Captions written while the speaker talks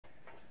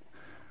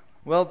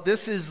Well,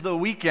 this is the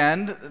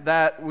weekend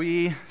that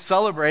we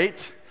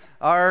celebrate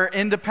our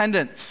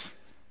independence.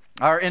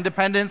 Our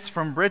independence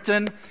from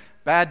Britain,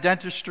 bad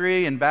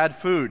dentistry, and bad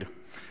food.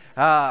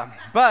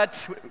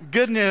 But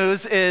good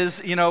news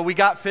is, we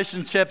got fish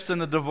and chips in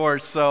the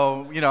divorce,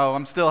 so,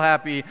 I'm still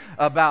happy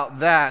about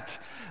that.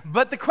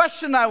 But the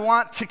question I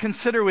want to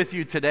consider with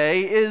you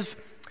today is,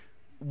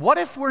 what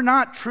if we're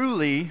not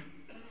truly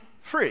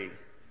free?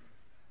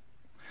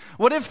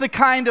 What if the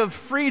kind of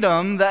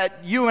freedom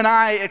that you and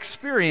I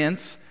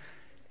experience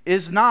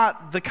is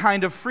not the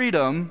kind of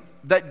freedom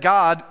that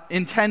God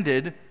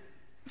intended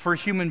for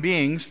human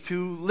beings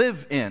to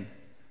live in?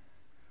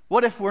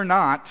 What if we're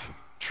not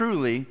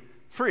truly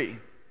free?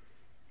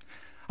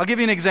 I'll give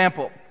you an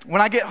example.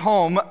 When I get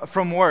home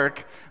from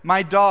work,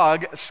 my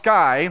dog,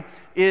 Sky,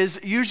 is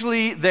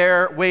usually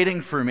there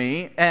waiting for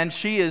me, and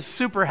she is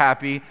super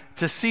happy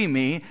to see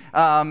me,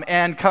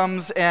 and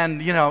comes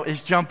and,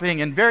 is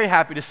jumping and very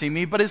happy to see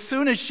me. But as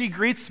soon as she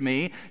greets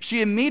me,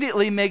 she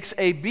immediately makes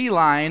a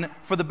beeline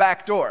for the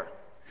back door.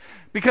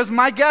 Because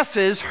my guess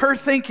is, her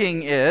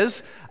thinking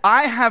is,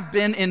 I have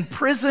been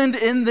imprisoned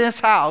in this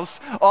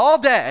house all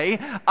day.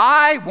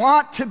 I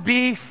want to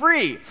be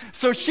free.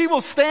 So she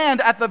will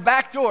stand at the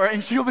back door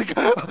and she'll be,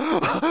 and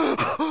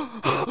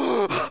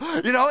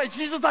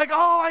she's just like,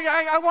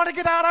 I want to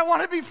get out. I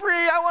want to be free.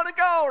 I want to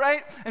go,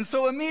 right? And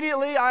so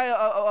immediately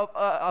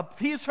I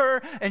appease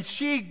her and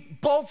she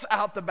bolts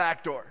out the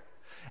back door.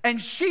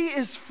 And she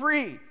is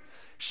free.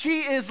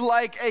 She is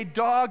like a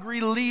dog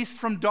released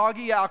from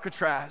doggy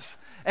Alcatraz.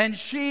 And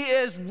she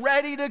is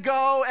ready to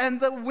go,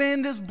 and the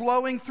wind is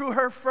blowing through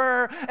her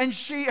fur, and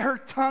her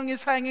tongue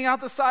is hanging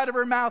out the side of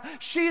her mouth.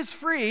 She is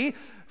free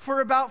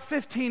for about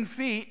 15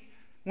 feet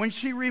when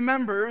she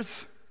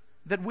remembers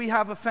that we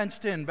have a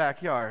fenced-in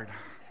backyard.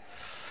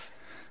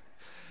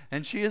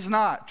 And she is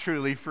not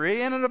truly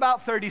free, and in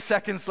about 30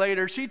 seconds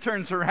later, she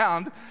turns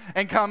around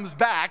and comes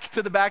back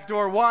to the back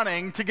door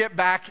wanting to get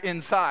back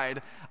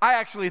inside. I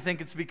actually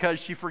think it's because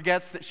she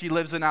forgets that she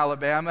lives in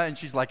Alabama, and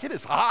she's like, it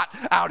is hot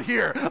out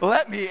here,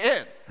 let me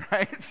in,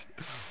 right?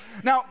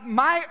 Now,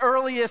 my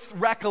earliest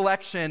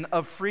recollection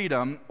of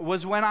freedom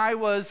was when I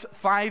was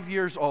 5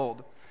 years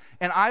old,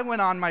 and I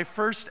went on my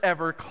first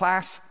ever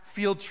class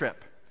field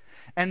trip,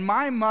 and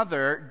my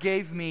mother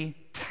gave me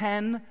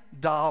 $10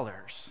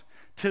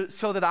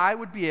 so that I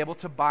would be able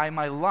to buy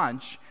my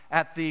lunch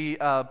at the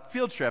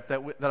field trip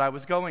that I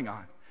was going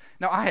on.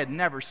 Now, I had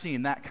never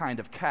seen that kind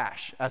of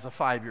cash as a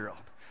 5-year-old.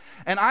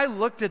 And I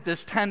looked at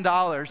this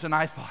 $10 and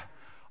I thought,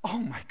 oh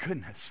my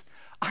goodness,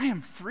 I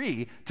am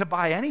free to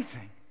buy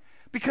anything.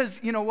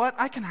 Because you know what?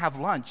 I can have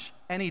lunch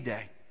any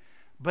day.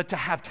 But to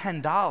have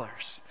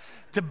 $10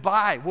 to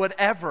buy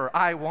whatever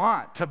I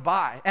want to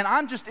buy. And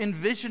I'm just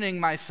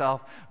envisioning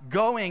myself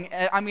going,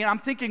 I'm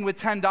thinking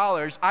with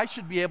 $10, I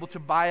should be able to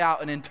buy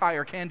out an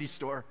entire candy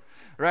store,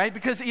 right?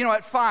 Because,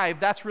 at 5,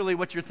 that's really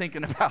what you're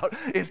thinking about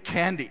is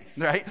candy,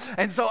 right?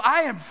 And so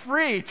I am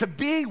free to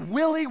be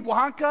Willy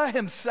Wonka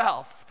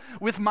himself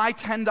with my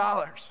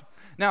 $10.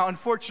 Now,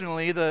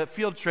 unfortunately, the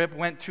field trip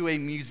went to a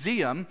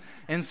museum,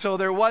 and so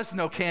there was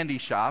no candy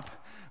shop.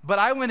 But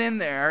I went in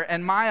there,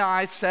 and my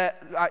eyes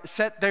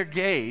set their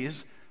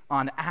gaze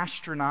on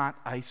astronaut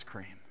ice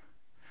cream.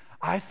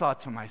 I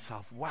thought to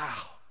myself, wow,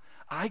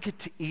 I get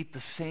to eat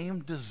the same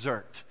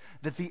dessert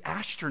that the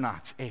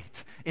astronauts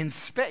ate in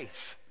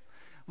space.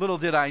 Little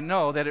did I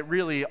know that it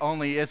really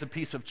only is a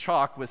piece of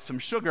chalk with some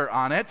sugar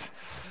on it.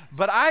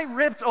 But I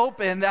ripped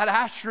open that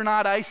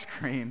astronaut ice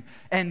cream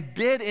and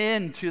bit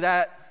into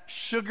that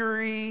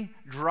sugary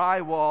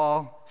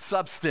drywall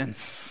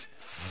substance.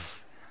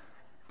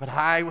 But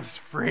I was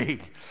free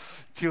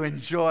to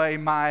enjoy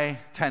my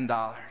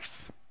 $10.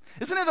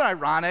 Isn't it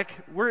ironic?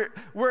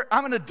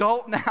 I'm an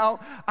adult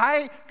now.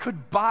 I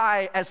could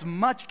buy as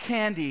much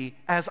candy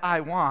as I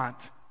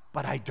want,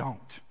 but I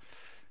don't.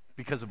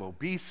 Because of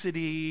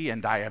obesity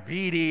and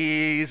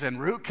diabetes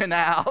and root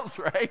canals,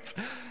 right?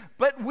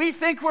 But we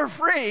think we're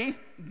free,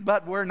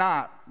 but we're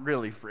not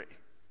really free.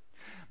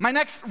 My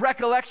next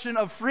recollection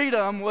of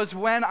freedom was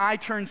when I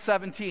turned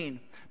 17.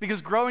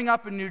 Because growing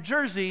up in New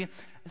Jersey,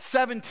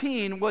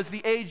 17 was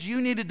the age you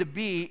needed to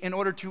be in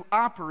order to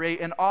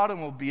operate an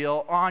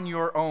automobile on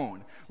your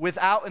own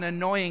without an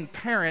annoying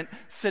parent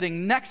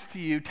sitting next to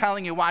you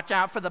telling you, watch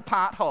out for the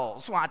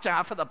potholes,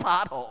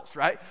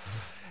 right?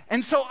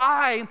 And so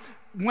I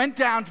went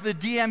down to the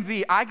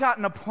DMV. I got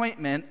an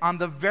appointment on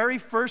the very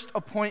first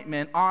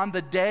appointment on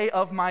the day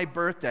of my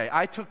birthday.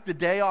 I took the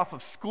day off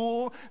of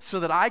school so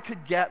that I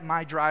could get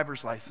my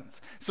driver's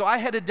license. So I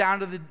headed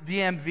down to the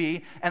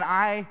DMV, and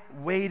I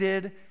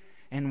waited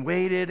and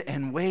waited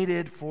and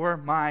waited for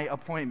my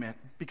appointment.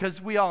 Because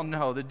we all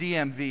know the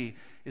DMV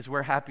is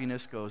where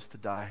happiness goes to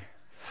die.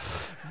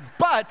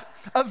 But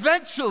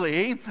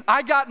eventually,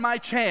 I got my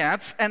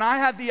chance, and I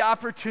had the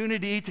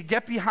opportunity to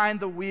get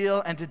behind the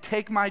wheel and to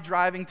take my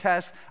driving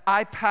test.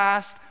 I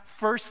passed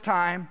first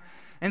time,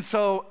 and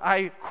so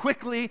I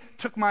quickly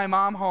took my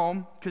mom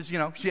home, because, she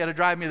had to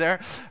drive me there,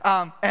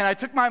 and I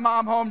took my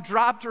mom home,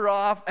 dropped her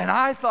off, and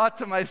I thought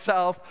to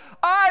myself,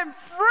 I'm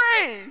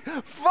free!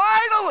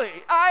 Finally!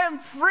 finally, I am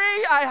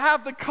free. I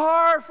have the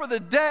car for the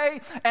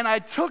day. And I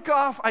took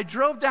off. I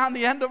drove down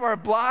the end of our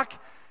block,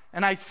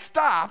 and I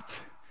stopped,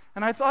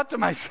 and I thought to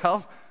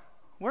myself,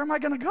 where am I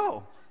going to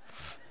go?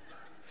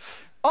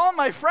 All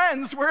my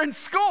friends were in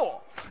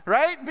school,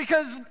 right?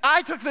 Because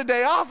I took the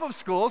day off of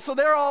school, so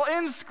they're all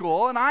in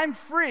school, and I'm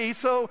free,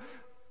 so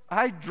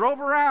I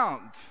drove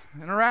around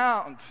and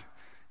around.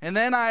 And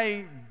then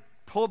I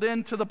pulled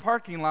into the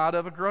parking lot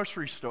of a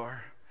grocery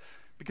store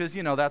because,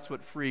 that's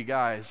what free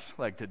guys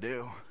like to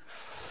do,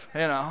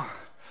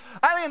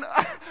 I mean,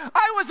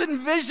 I was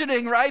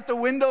envisioning, right, the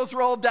windows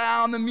rolled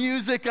down, the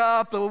music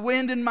up, the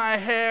wind in my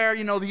hair,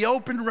 the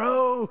open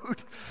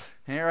road.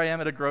 And here I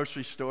am at a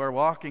grocery store,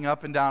 walking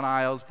up and down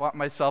aisles, bought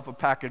myself a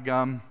pack of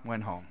gum,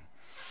 went home.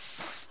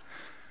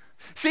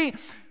 See,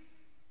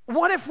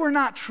 what if we're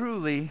not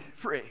truly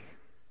free?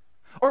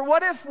 Or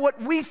what if what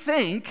we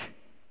think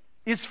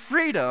is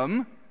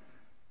freedom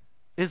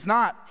is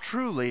not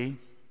truly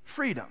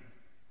freedom,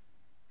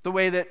 the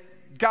way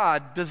that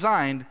God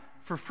designed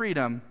for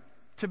freedom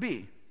to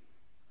be?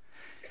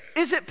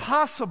 Is it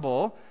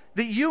possible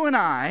that you and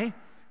I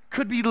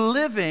could be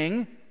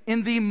living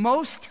in the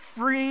most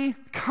free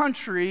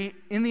country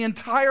in the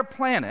entire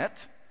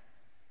planet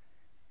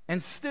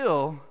and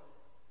still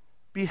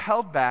be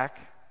held back,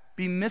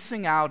 be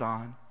missing out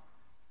on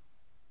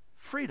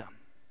freedom?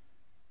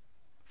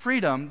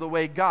 Freedom the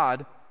way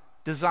God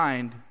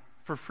designed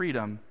for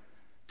freedom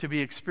to be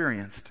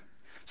experienced.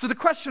 So the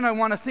question I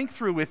want to think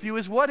through with you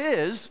is, what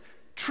is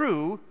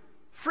true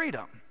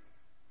freedom?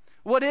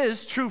 What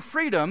is true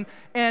freedom?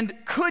 And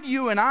could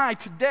you and I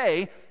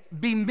today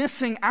be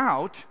missing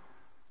out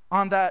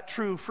on that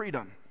true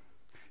freedom?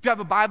 If you have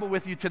a Bible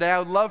with you today, I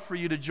would love for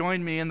you to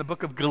join me in the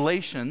book of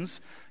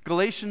Galatians,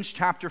 Galatians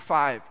chapter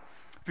 5.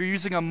 If you're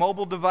using a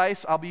mobile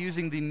device, I'll be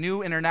using the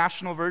New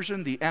International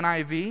Version, the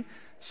NIV.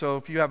 So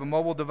if you have a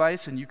mobile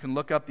device and you can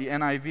look up the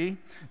NIV.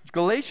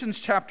 Galatians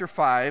chapter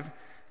 5,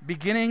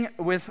 beginning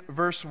with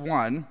verse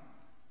 1.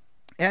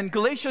 And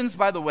Galatians,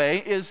 by the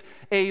way, is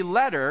a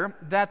letter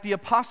that the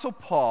Apostle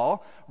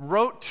Paul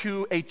wrote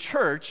to a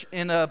church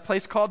in a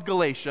place called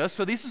Galatia.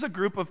 So this is a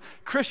group of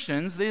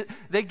Christians.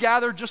 They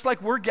gathered just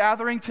like we're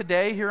gathering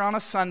today here on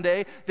a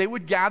Sunday. They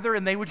would gather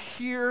and they would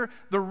hear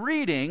the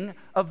reading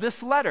of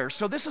this letter.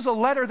 So this is a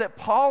letter that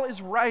Paul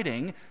is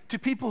writing to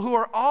people who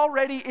are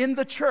already in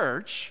the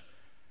church.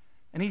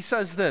 And he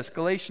says this,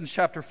 Galatians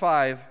chapter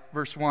 5,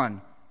 verse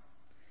 1.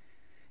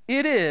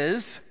 It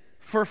is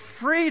for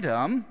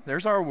freedom,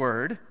 there's our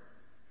word,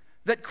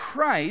 that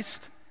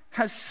Christ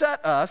has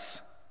set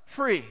us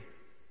free.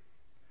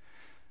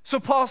 So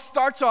Paul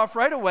starts off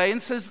right away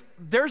and says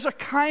there's a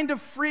kind of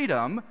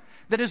freedom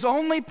that is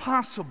only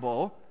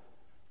possible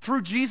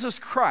through Jesus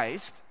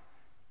Christ,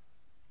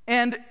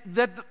 and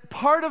that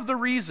part of the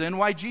reason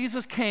why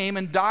Jesus came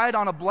and died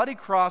on a bloody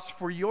cross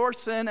for your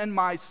sin and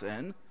my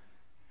sin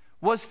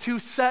was to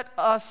set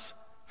us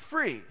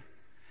free.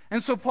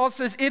 And so Paul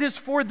says it is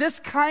for this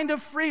kind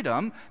of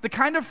freedom, the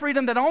kind of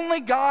freedom that only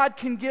God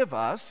can give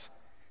us,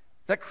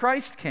 that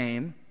Christ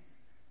came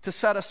to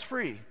set us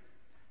free.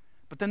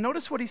 But then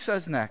notice what he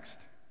says next.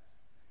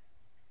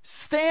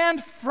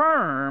 Stand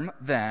firm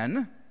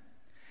then,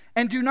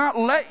 and do not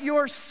let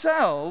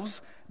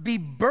yourselves be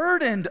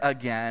burdened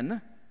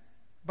again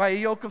by a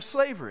yoke of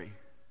slavery.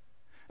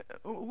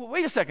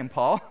 Wait a second,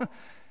 Paul.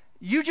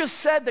 You just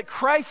said that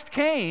Christ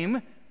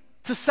came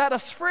to set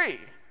us free.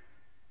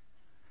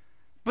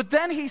 But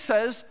then he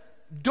says,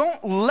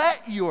 don't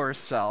let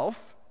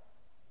yourself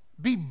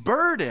be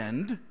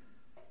burdened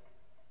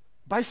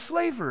by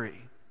slavery.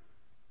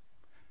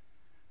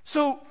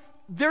 So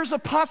there's a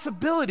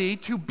possibility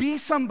to be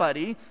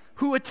somebody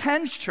who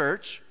attends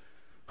church,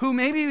 who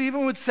maybe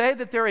even would say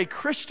that they're a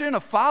Christian, a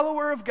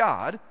follower of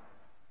God,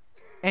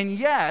 and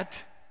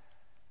yet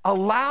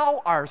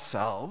allow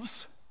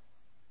ourselves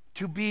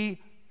to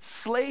be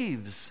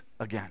slaves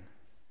again.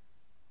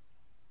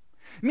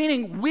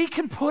 Meaning we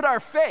can put our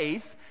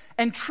faith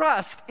and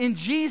trust in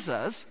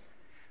Jesus.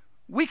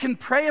 We can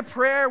pray a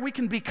prayer. We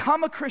can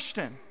become a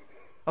Christian,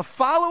 a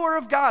follower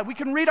of God. We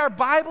can read our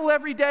Bible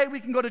every day. We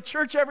can go to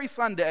church every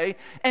Sunday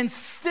and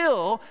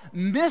still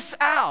miss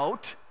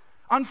out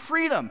on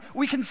freedom.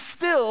 We can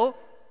still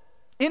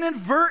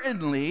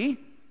inadvertently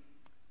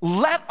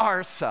let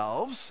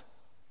ourselves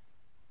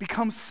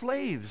become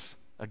slaves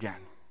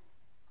again.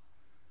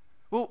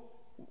 Well,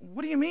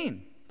 what do you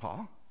mean,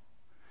 Paul?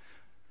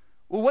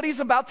 Well, what he's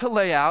about to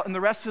lay out in the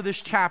rest of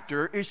this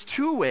chapter is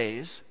two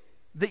ways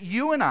that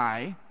you and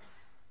I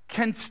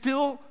can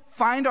still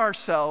find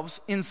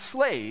ourselves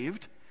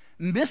enslaved,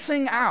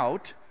 missing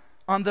out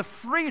on the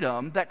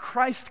freedom that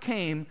Christ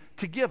came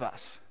to give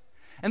us.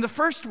 And the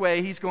first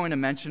way he's going to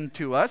mention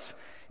to us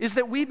is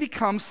that we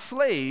become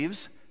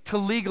slaves to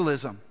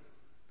legalism.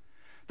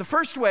 The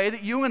first way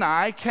that you and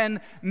I can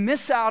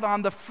miss out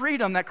on the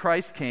freedom that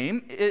Christ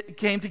came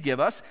to give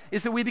us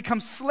is that we become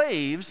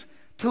slaves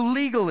to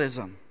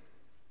legalism.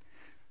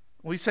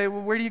 We say,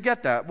 well, where do you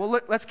get that?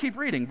 Well, let's keep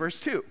reading. Verse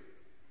 2.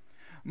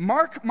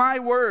 Mark my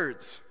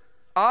words.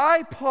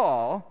 I,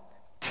 Paul,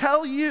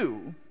 tell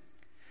you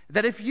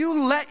that if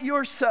you let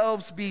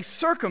yourselves be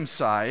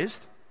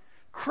circumcised,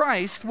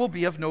 Christ will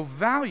be of no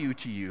value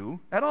to you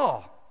at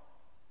all.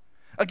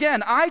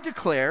 Again, I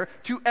declare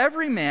to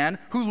every man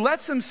who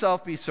lets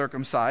himself be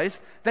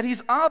circumcised that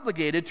he's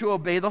obligated to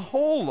obey the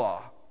whole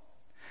law.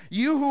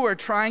 You who are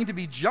trying to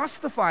be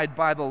justified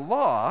by the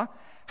law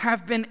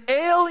have been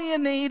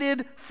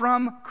alienated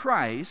from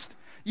Christ.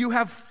 You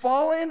have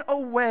fallen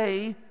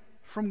away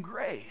from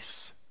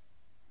grace.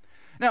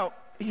 Now,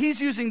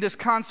 he's using this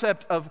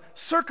concept of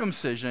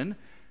circumcision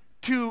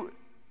to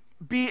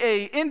be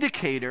an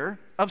indicator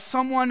of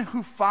someone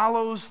who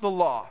follows the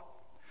law.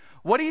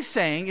 What he's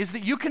saying is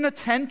that you can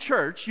attend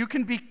church, you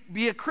can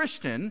be a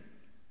Christian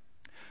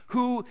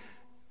who,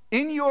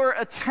 in your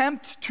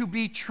attempt to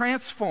be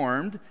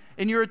transformed,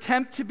 in your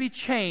attempt to be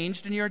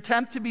changed, in your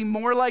attempt to be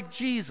more like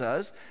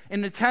Jesus,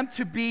 in an attempt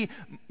to be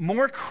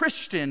more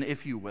Christian,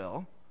 if you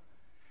will,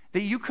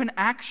 that you can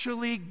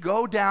actually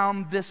go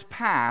down this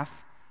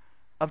path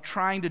of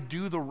trying to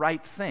do the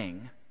right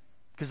thing,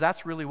 because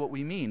that's really what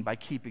we mean by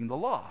keeping the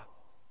law.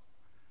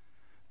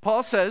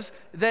 Paul says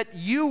that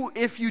you,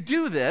 if you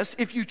do this,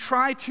 if you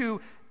try to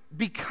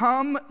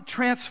become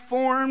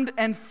transformed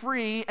and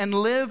free and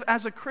live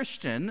as a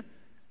Christian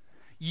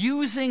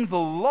using the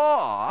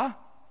law,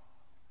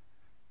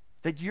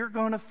 that you're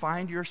going to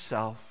find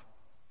yourself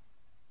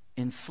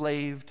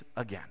enslaved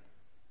again.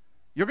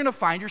 You're going to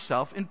find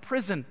yourself in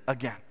prison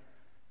again.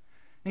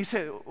 And you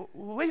say,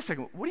 wait a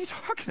second, what are you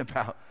talking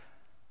about?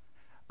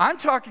 I'm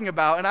talking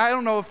about, and I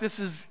don't know if this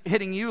is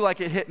hitting you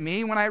like it hit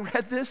me when I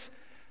read this,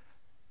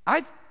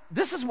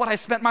 this is what I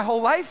spent my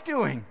whole life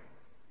doing,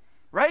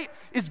 right?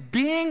 Is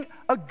being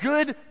a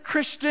good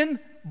Christian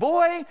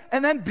boy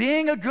and then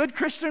being a good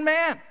Christian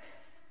man.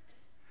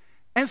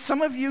 And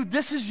some of you,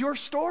 this is your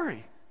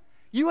story.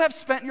 You have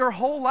spent your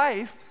whole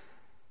life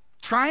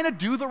trying to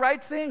do the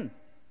right thing,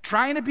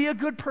 trying to be a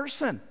good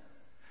person,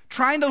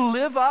 trying to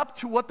live up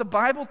to what the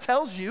Bible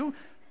tells you,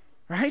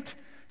 right?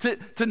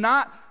 To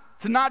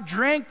not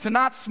drink, to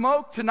not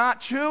smoke, to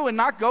not chew, and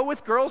not go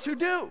with girls who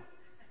do,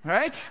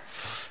 right?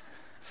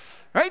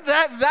 Right?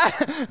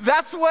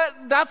 That's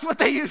what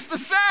they used to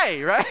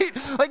say,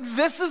 right? Like,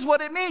 this is what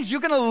it means.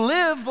 You're going to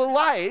live the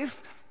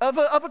life of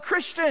a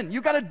Christian.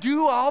 You've got to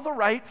do all the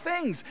right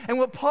things. And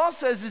what Paul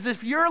says is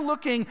if you're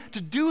looking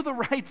to do the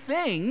right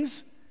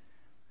things,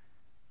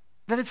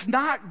 that it's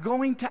not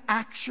going to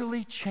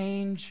actually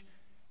change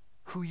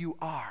who you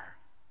are.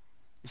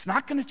 It's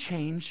not going to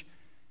change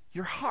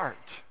your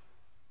heart.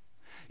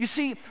 You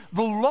see,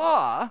 the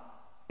law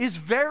is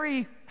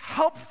very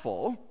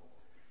helpful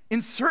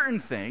in certain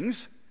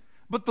things,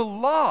 but the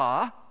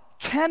law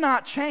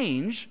cannot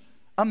change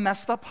a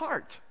messed up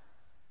heart.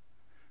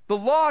 The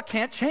law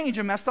can't change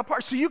a messed up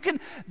heart. So you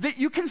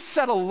can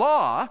set a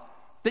law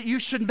that you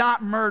should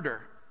not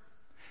murder.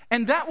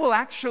 And that will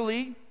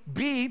actually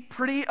be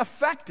pretty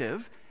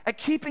effective at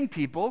keeping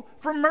people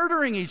from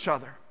murdering each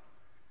other.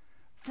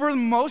 For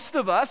most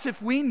of us,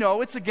 if we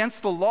know it's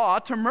against the law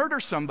to murder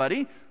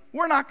somebody,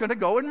 we're not going to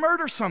go and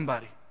murder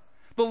somebody.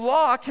 The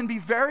law can be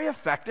very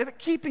effective at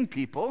keeping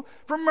people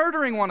from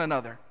murdering one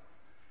another.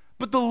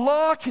 But the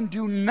law can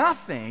do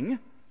nothing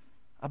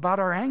about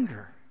our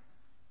anger.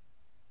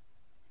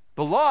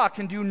 The law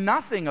can do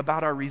nothing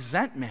about our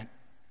resentment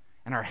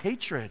and our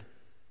hatred.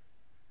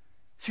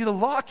 See, the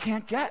law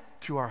can't get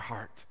to our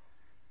heart.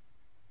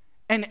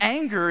 And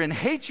anger and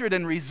hatred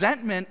and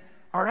resentment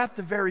are at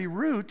the very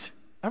root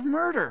of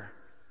murder.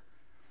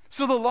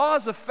 So the law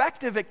is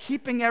effective at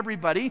keeping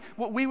everybody,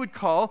 what we would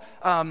call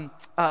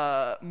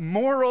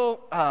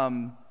moral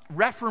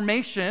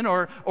reformation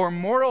or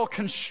moral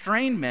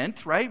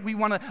constrainment, right? We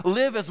want to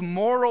live as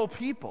moral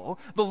people.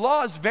 The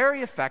law is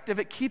very effective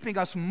at keeping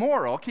us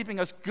moral, keeping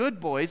us good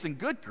boys and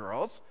good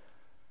girls,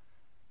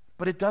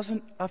 but it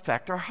doesn't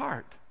affect our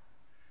heart.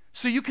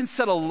 So you can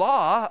set a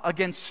law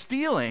against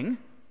stealing,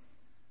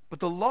 but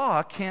the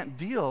law can't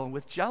deal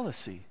with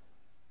jealousy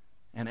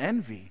and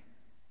envy,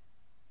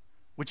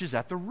 which is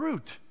at the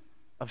root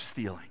of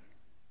stealing.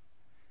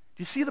 Do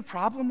you see the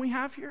problem we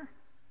have here?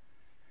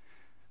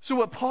 So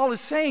what Paul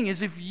is saying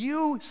is if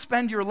you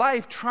spend your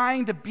life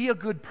trying to be a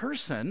good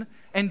person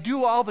and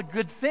do all the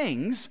good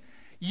things,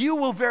 you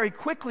will very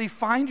quickly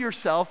find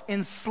yourself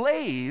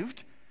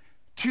enslaved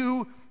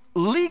to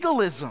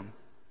legalism,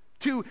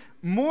 to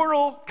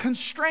moral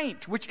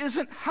constraint, which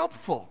isn't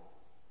helpful.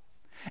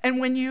 And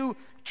when you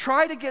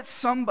try to get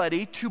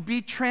somebody to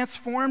be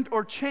transformed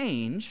or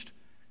changed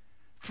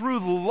through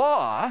the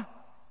law,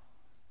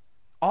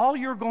 all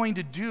you're going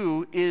to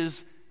do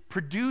is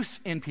produce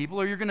in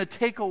people, or you're going to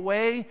take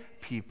away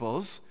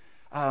people's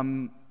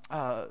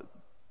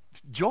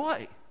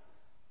joy.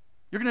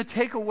 You're going to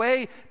take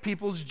away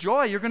people's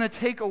joy. You're going to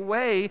take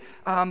away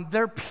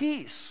their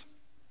peace.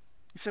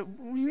 You say,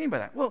 what do you mean by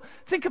that? Well,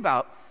 think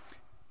about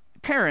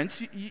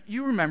parents.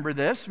 You remember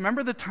this.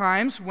 Remember the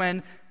times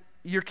when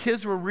your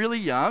kids were really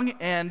young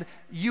and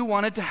you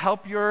wanted to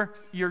help your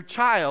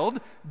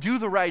child do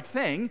the right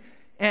thing,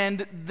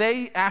 and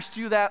they asked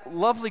you that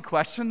lovely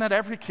question that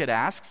every kid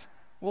asks,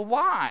 well,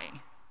 why?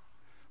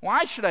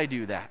 Why should I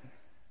do that?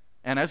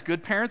 And as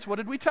good parents, what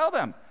did we tell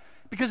them?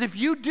 Because if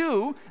you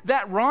do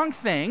that wrong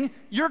thing,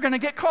 you're going to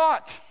get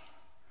caught.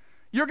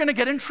 You're going to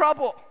get in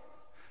trouble.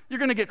 You're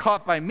going to get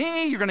caught by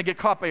me. You're going to get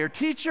caught by your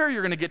teacher.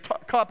 You're going to get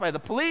caught by the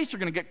police. You're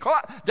going to get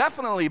caught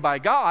definitely by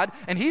God.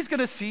 And he's going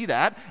to see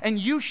that. And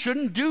you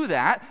shouldn't do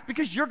that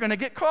because you're going to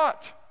get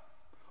caught.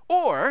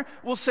 Or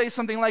we'll say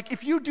something like,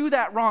 if you do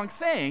that wrong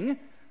thing,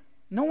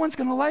 no one's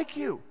going to like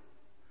you.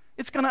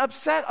 It's going to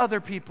upset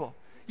other people.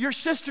 Your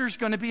sister's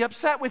going to be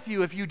upset with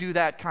you if you do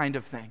that kind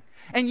of thing.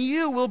 And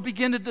you will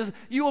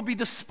be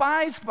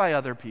despised by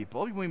other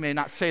people. We may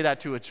not say that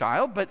to a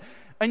child,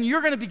 and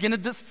you're going to begin to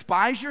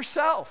despise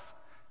yourself.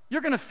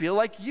 You're going to feel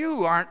like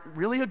you aren't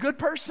really a good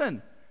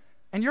person.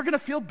 And you're going to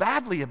feel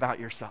badly about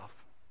yourself.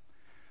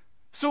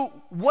 So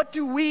what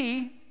do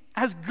we,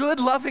 as good,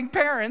 loving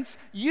parents,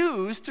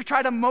 use to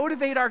try to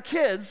motivate our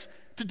kids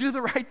to do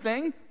the right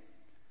thing?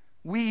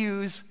 We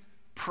use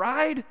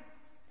pride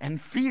and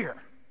fear.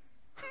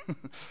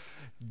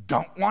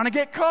 Don't want to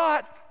get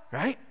caught,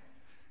 right?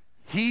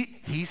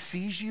 He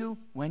sees you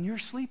when you're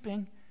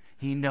sleeping.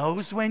 He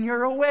knows when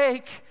you're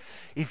awake.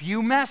 If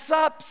you mess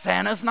up,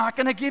 Santa's not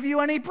going to give you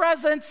any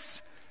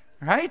presents,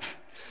 right?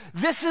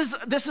 This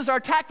is our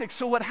tactic.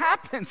 So what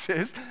happens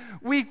is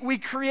we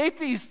create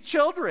these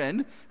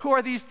children who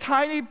are these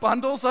tiny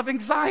bundles of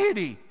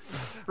anxiety,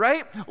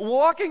 right?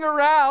 Walking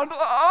around,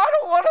 I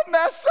don't want to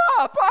mess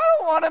up. I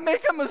don't want to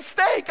make a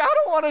mistake. I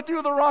don't want to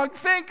do the wrong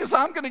thing because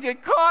I'm going to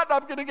get caught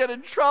and I'm going to get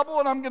in trouble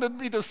and I'm going to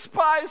be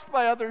despised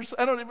by others.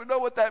 I don't even know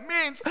what that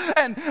means.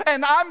 And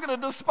I'm going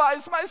to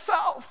despise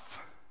myself.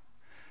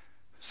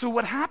 So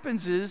what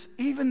happens is,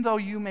 even though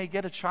you may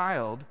get a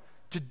child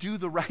to do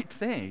the right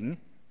thing,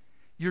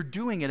 you're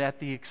doing it at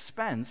the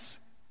expense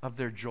of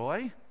their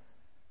joy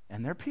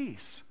and their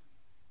peace.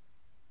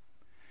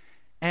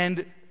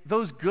 And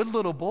those good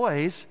little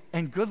boys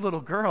and good little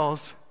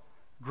girls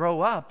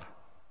grow up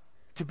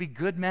to be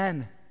good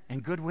men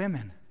and good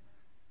women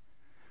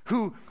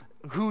who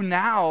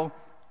now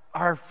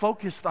are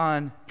focused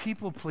on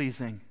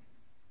people-pleasing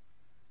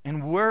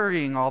and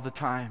worrying all the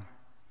time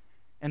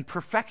and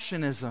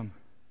perfectionism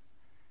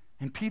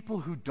and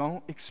people who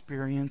don't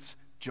experience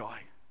joy.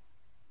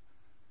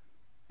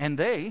 And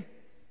they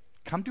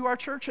come to our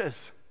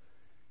churches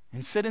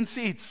and sit in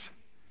seats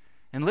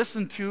and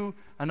listen to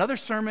another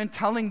sermon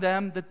telling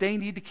them that they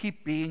need to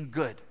keep being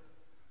good.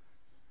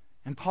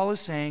 And Paul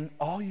is saying,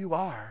 all you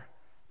are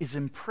is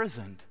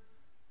imprisoned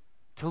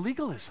to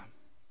legalism,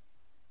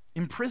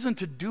 imprisoned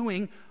to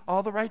doing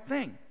all the right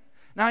thing.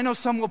 Now, I know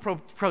some will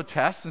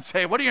protest and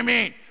say, what do you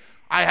mean?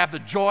 I have the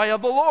joy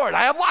of the Lord.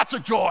 I have lots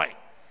of joy,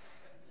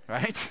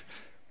 right?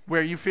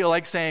 Where you feel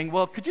like saying,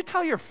 well, could you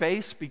tell your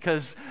face?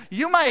 Because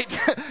you might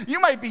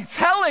be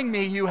telling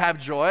me you have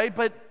joy,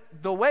 but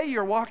the way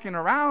you're walking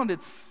around,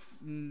 it's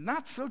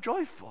not so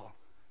joyful,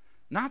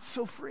 not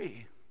so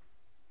free.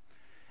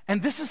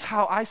 And this is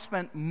how I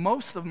spent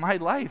most of my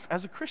life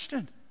as a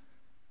Christian.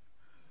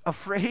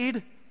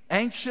 Afraid,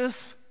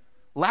 anxious,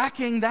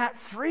 lacking that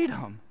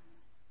freedom.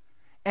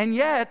 And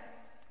yet,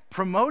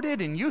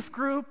 promoted in youth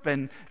group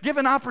and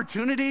given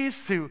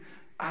opportunities to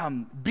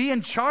be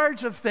in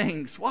charge of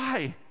things.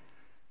 Why?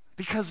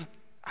 Because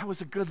I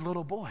was a good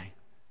little boy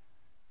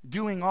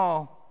doing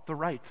all the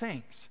right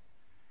things.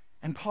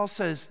 And Paul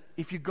says,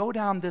 if you go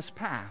down this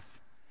path,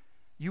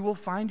 you will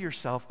find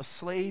yourself a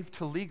slave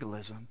to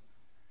legalism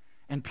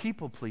and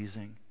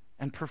people-pleasing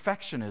and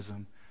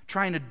perfectionism,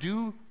 trying to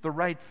do the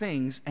right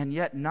things and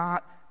yet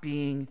not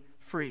being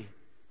free.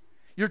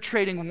 You're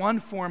trading one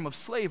form of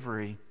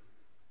slavery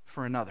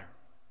for another.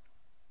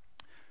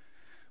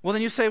 Well,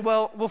 then you say,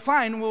 well,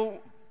 fine,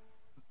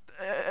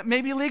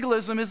 maybe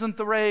legalism isn't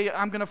the way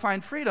I'm going to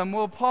find freedom.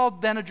 Well, Paul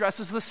then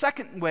addresses the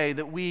second way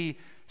that we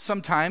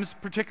sometimes,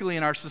 particularly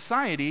in our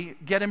society,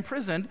 get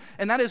imprisoned,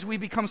 and that is we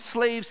become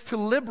slaves to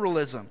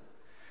liberalism.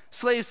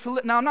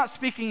 Now, I'm not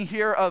speaking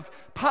here of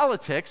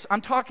politics.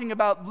 I'm talking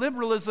about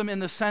liberalism in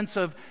the sense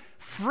of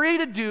free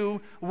to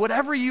do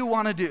whatever you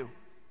want to do.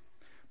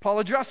 Paul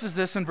addresses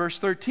this in verse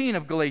 13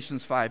 of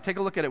Galatians 5. Take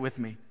a look at it with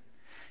me.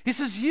 He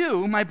says,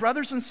 you, my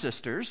brothers and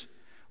sisters,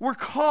 were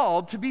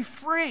called to be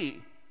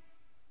free,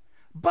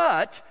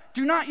 but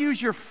do not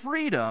use your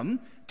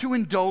freedom to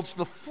indulge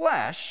the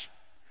flesh.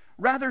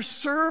 Rather,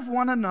 serve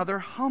one another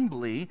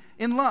humbly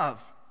in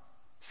love.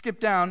 Skip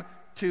down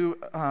to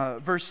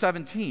verse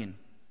 17.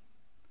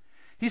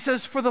 He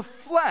says, for the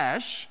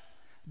flesh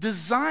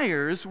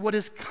desires what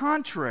is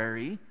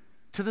contrary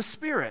to the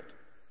Spirit,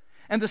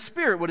 and the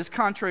Spirit what is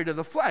contrary to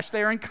the flesh.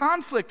 They are in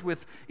conflict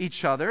with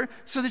each other,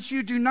 so that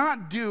you do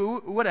not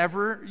do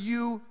whatever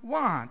you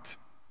want.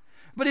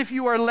 But if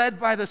you are led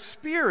by the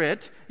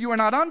Spirit, you are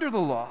not under the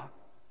law.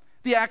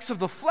 The acts of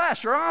the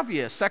flesh are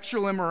obvious: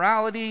 sexual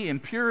immorality,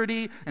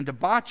 impurity, and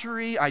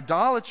debauchery,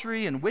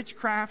 idolatry and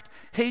witchcraft,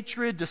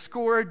 hatred,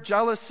 discord,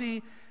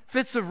 jealousy,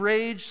 fits of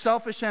rage,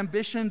 selfish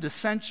ambition,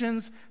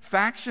 dissensions,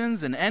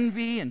 factions, and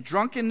envy, and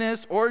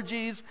drunkenness,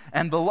 orgies,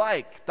 and the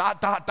like, ...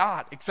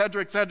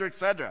 etc., etc.,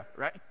 etc.,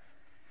 right?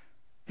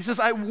 He says,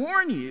 I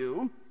warn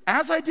you,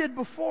 as I did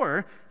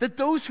before, that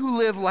those who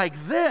live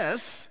like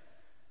this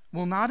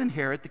will not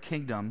inherit the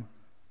kingdom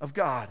of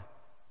God.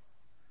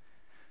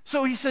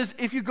 So he says,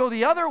 if you go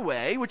the other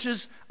way, which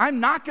is, I'm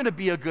not going to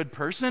be a good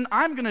person,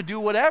 I'm going to do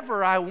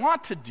whatever I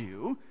want to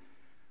do,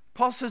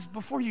 Paul says,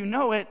 before you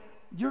know it,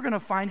 you're going to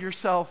find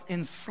yourself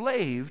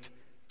enslaved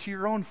to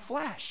your own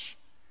flesh,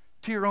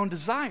 to your own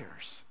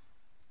desires.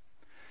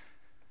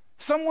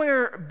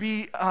 Somewhere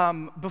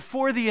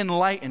before the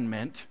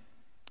Enlightenment,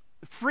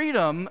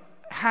 freedom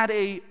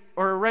right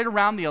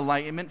around the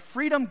Enlightenment,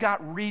 freedom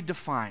got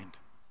redefined.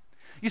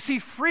 You see,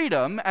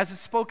 freedom, as it's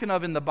spoken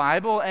of in the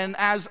Bible, and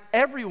as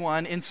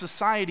everyone in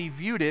society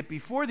viewed it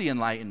before the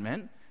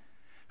Enlightenment,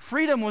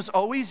 freedom was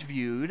always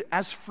viewed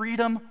as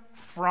freedom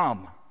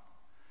from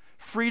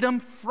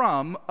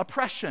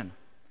oppression,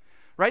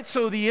 right?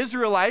 So the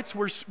Israelites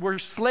were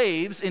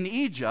slaves in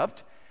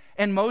Egypt,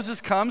 and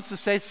Moses comes to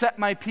say, set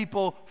my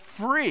people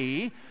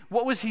free.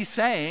 What was he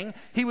saying?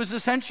 He was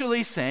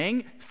essentially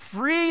saying,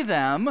 free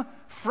them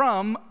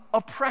from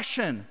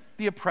oppression,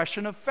 the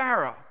oppression of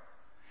Pharaoh.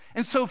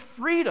 And so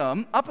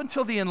freedom, up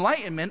until the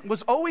Enlightenment,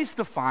 was always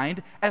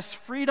defined as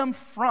freedom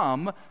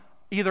from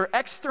either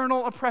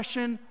external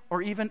oppression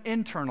or even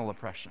internal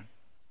oppression.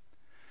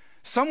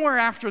 Somewhere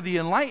after the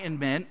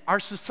Enlightenment, our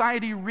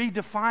society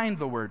redefined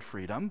the word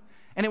freedom,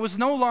 and it was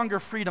no longer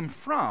freedom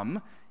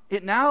from,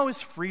 it now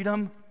is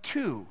freedom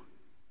to.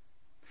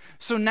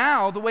 So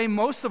now, the way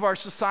most of our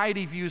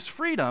society views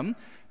freedom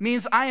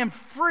means I am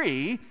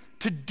free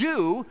to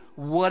do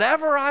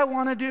whatever I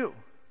want to do.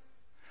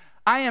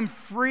 I am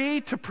free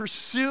to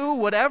pursue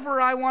whatever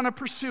I want to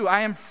pursue.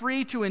 I am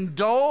free to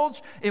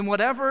indulge in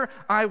whatever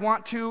I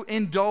want to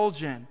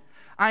indulge in.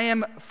 I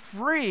am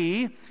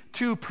free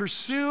to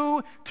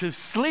pursue, to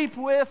sleep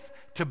with,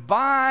 to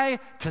buy,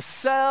 to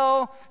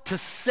sell, to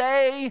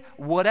say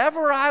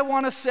whatever I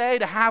want to say,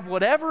 to have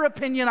whatever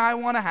opinion I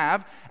want to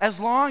have, as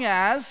long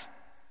as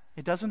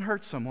it doesn't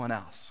hurt someone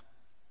else.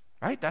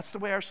 Right? That's the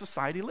way our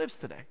society lives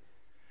today.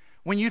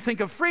 When you think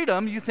of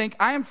freedom, you think,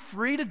 I am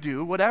free to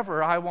do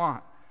whatever I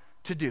want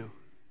to do.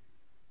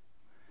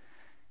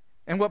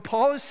 And what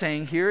Paul is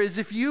saying here is,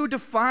 if you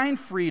define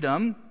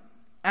freedom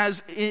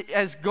as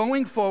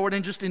going forward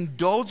and just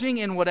indulging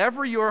in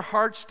whatever your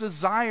heart's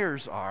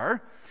desires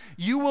are,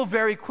 you will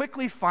very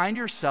quickly find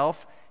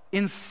yourself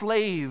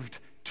enslaved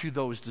to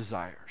those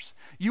desires.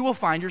 You will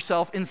find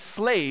yourself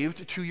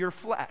enslaved to your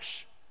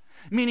flesh.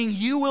 Meaning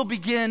you will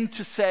begin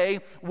to say,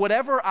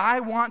 whatever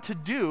I want to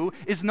do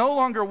is no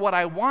longer what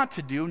I want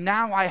to do,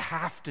 now I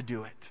have to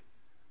do it.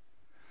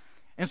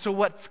 And so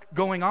what's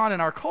going on in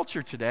our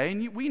culture today,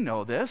 and we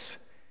know this,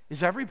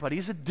 is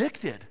everybody's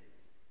addicted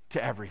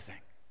to everything.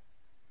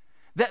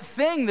 That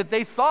thing that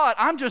they thought,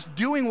 I'm just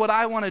doing what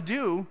I want to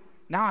do,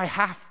 now I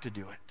have to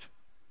do it.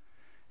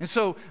 And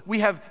so we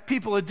have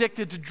people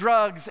addicted to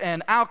drugs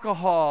and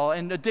alcohol,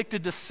 and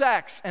addicted to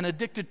sex, and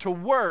addicted to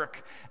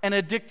work, and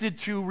addicted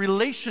to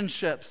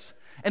relationships,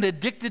 and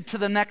addicted to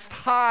the next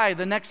high,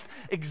 the next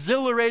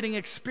exhilarating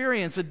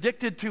experience,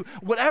 addicted to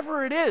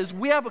whatever it is.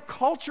 We have a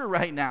culture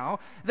right now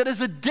that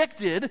is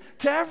addicted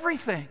to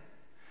everything.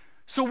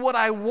 So what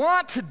I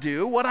want to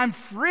do, what I'm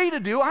free to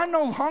do, I'm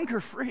no longer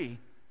free.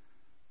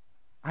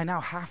 I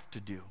now have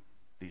to do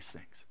these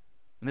things.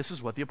 And this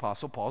is what the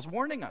Apostle Paul is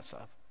warning us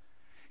of.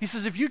 He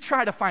says, if you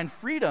try to find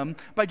freedom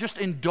by just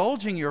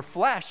indulging your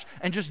flesh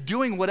and just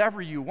doing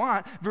whatever you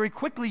want, very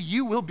quickly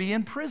you will be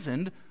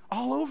imprisoned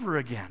all over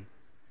again.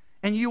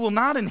 And you will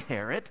not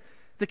inherit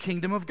the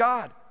kingdom of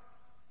God.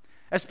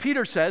 As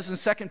Peter says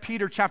in 2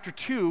 Peter chapter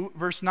 2,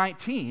 verse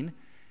 19,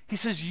 he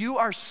says, you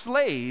are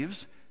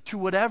slaves to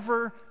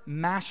whatever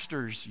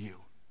masters you.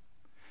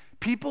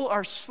 People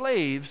are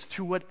slaves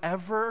to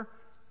whatever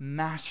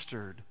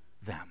mastered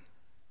them.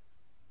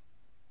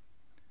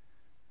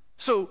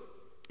 So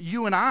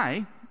you and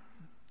I,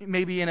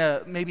 maybe in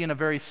a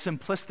very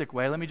simplistic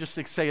way, let me just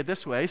say it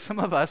this way, some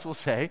of us will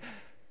say,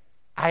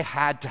 I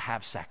had to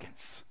have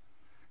seconds.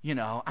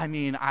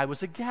 I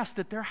was a guest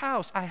at their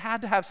house. I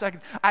had to have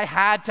seconds. I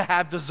had to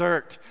have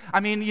dessert.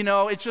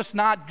 It's just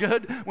not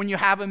good when you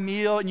have a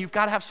meal and you've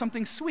got to have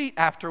something sweet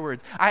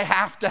afterwards. I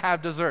have to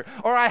have dessert.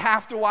 Or I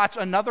have to watch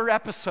another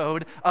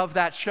episode of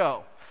that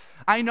show.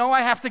 I know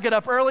I have to get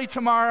up early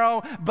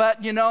tomorrow,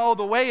 but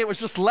the way it was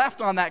just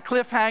left on that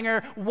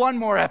cliffhanger, one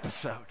more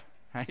episode,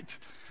 right?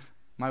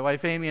 My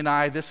wife Amy and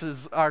I, this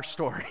is our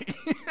story.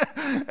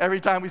 Every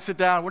time we sit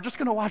down, we're just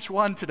going to watch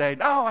one today.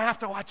 No, I have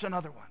to watch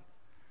another one.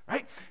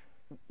 Right?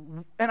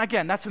 And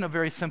again, that's in a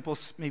very simple,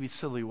 maybe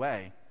silly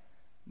way,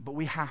 but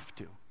we have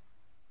to.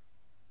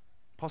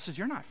 Paul says,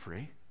 you're not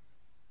free.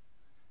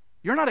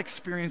 You're not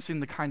experiencing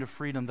the kind of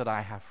freedom that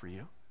I have for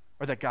you,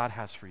 or that God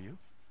has for you,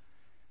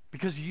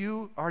 because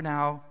you are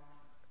now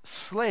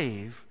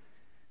slave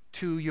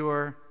to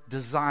your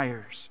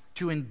desires,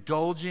 to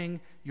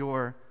indulging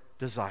your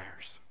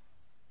desires.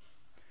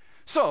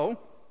 So,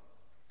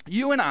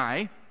 you and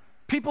I,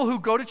 people who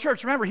go to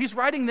church, remember, he's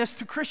writing this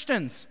to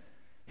Christians.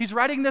 He's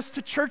writing this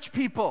to church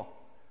people.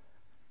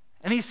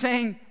 And he's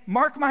saying,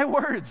 mark my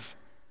words.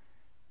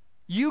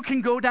 You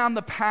can go down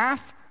the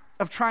path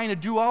of trying to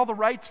do all the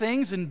right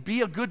things and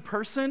be a good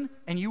person,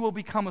 and you will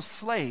become a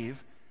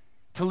slave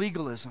to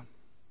legalism.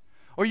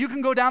 Or you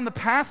can go down the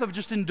path of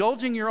just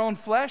indulging your own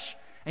flesh,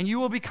 and you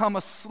will become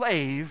a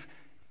slave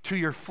to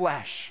your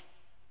flesh.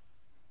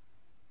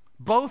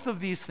 Both of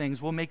these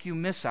things will make you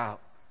miss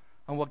out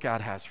on what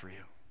God has for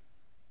you.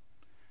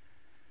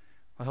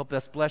 I hope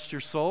that's blessed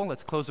your soul.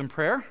 Let's close in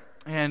prayer.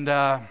 And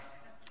no,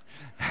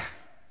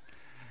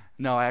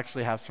 I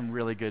actually have some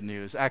really good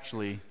news.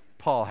 Actually,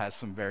 Paul has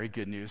some very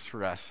good news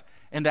for us.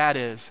 And that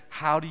is,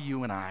 how do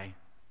you and I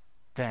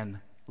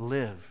then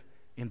live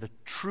in the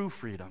true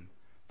freedom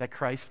that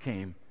Christ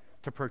came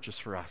to purchase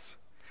for us?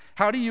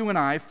 How do you and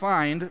I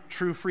find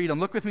true freedom?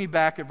 Look with me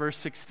back at verse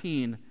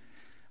 16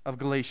 of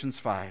Galatians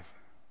 5.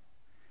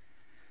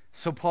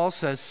 So Paul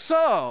says,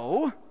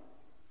 "So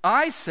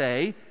I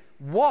say,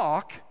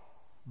 walk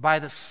by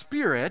the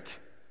Spirit,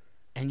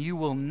 and you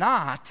will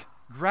not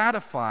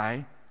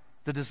gratify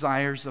the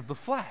desires of the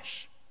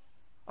flesh."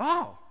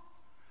 Oh,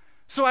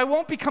 so I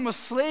won't become a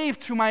slave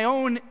to my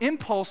own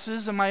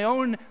impulses and my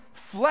own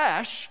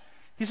flesh.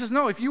 He says,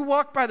 no, if you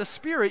walk by the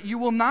Spirit, you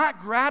will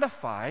not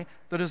gratify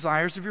the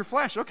desires of your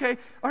flesh. Okay,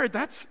 all right,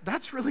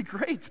 that's really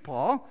great,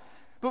 Paul.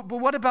 But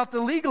what about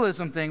the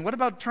legalism thing? What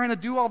about trying to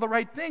do all the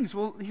right things?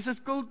 Well, he says,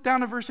 go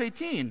down to verse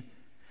 18.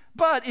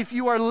 "But if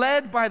you are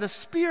led by the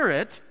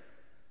Spirit,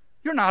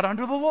 you're not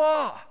under the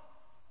law."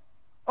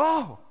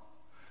 Oh,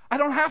 I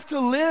don't have to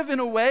live in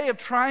a way of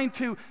trying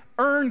to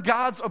earn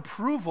God's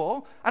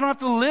approval. I don't have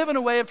to live in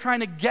a way of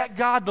trying to get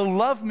God to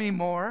love me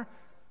more,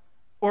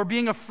 or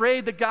being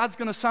afraid that God's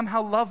going to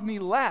somehow love me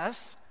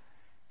less.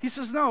 He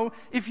says, no,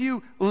 if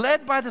you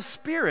led by the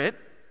Spirit,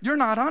 you're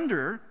not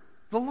under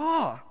the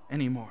law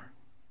anymore.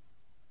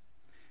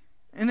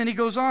 And then he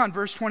goes on,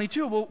 verse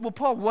 22, well,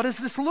 Paul, what does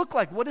this look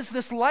like? What is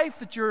this life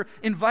that you're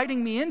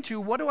inviting me into?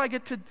 What do I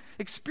get to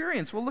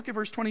experience? Well, look at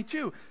verse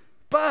 22.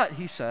 "But,"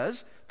 he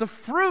says, "the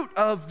fruit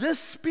of this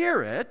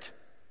Spirit,"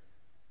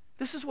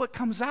 this is what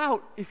comes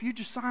out if you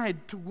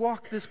decide to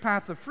walk this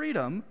path of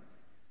freedom,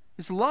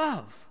 "is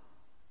love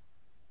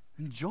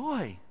and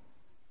joy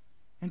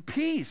and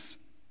peace."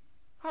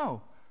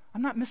 Oh,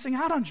 I'm not missing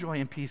out on joy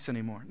and peace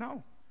anymore.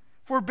 No.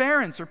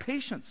 "Forbearance," or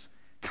patience,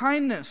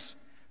 "kindness,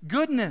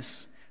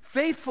 goodness,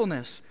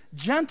 faithfulness,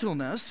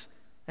 gentleness,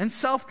 and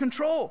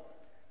self-control.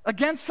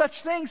 Against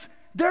such things,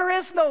 there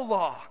is no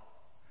law."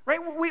 Right?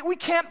 We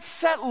can't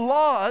set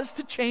laws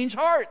to change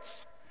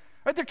hearts.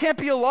 Right? There can't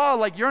be a law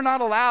like you're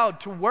not allowed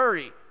to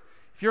worry.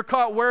 If you're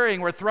caught worrying,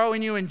 we're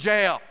throwing you in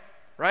jail.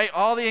 Right?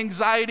 All the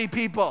anxiety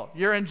people,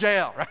 you're in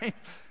jail, right?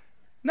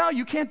 No,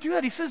 you can't do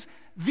that. He says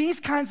these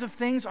kinds of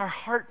things are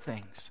heart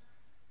things.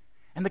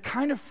 And the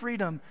kind of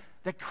freedom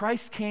that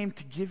Christ came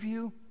to give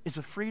you is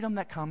a freedom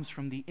that comes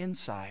from the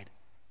inside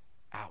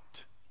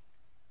out.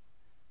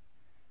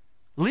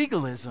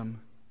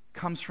 Legalism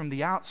comes from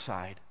the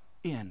outside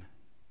in.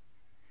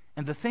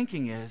 And the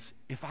thinking is,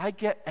 if I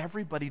get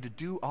everybody to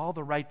do all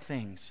the right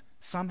things,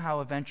 somehow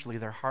eventually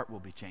their heart will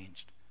be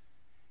changed.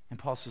 And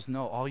Paul says,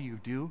 no, all you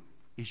do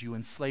is you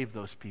enslave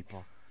those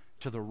people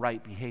to the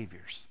right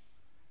behaviors.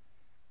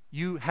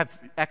 You have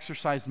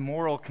exercised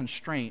moral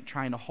constraint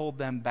trying to hold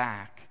them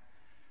back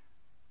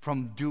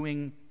from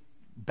doing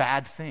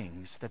bad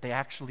things, that they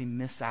actually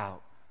miss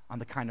out on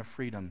the kind of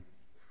freedom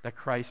that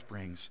Christ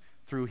brings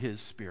through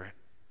his Spirit.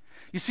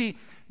 You see,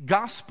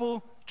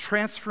 gospel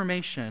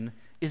transformation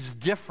is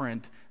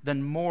different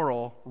than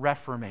moral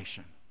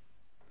reformation.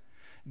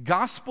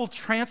 Gospel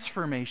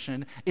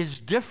transformation is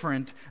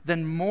different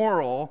than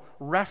moral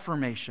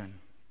reformation.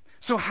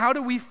 So how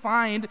do we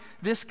find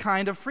this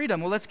kind of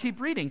freedom? Well, let's keep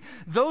reading.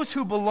 "Those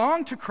who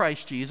belong to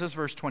Christ Jesus,"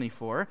 verse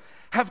 24,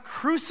 "have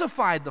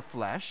crucified the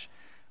flesh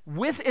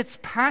with its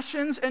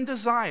passions and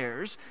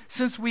desires.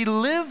 Since we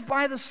live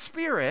by the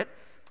Spirit,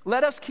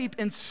 let us keep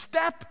in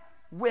step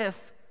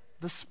with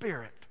the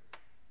Spirit."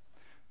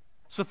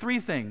 So three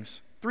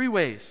things, three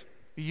ways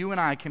you and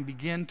I can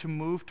begin to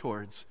move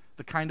towards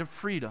the kind of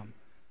freedom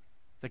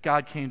that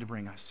God came to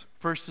bring us.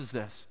 First is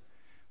this: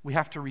 we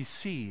have to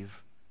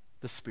receive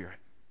the Spirit.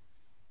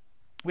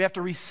 We have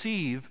to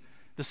receive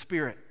the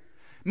Spirit.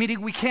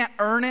 Meaning we can't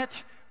earn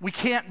it. We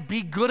can't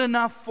be good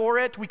enough for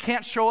it. We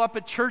can't show up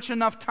at church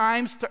enough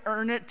times to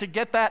earn it, to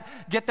get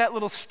that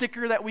little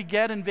sticker that we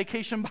get in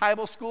Vacation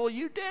Bible School.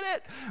 You did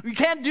it. We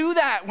can't do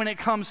that when it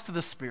comes to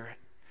the Spirit.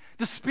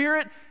 The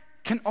Spirit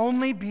can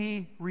only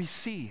be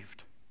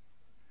received.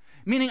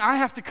 Meaning I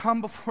have to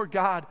come before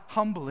God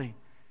humbly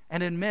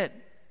and admit,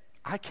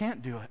 I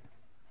can't do it.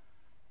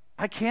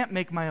 I can't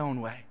make my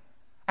own way.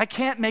 I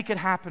can't make it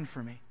happen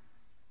for me.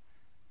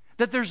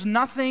 That there's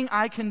nothing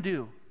I can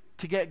do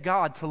to get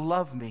God to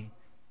love me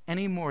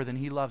any more than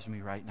he loves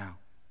me right now.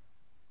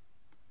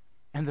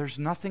 And there's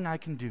nothing I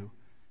can do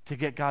to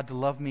get God to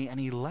love me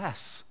any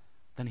less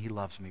than he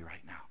loves me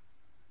right now.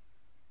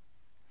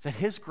 That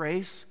his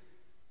grace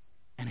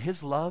and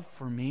his love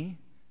for me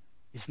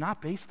is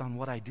not based on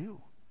what I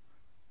do.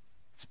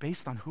 It's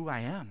based on who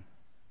I am.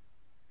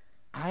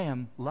 I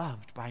am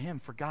loved by him,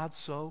 for God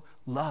so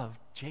loved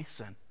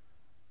Jason.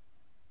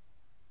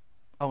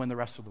 Oh, and the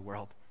rest of the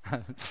world,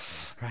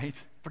 right?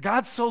 For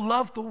God so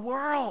loved the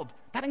world.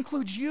 That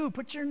includes you.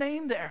 Put your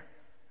name there.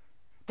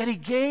 that he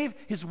gave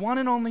his one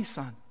and only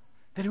Son,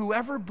 that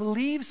whoever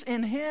believes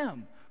in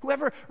him,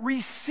 whoever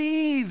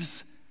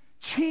receives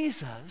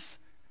Jesus,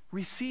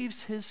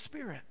 receives his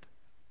Spirit.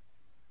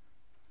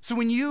 So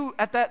when you,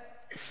 at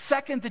that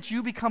second that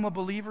you become a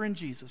believer in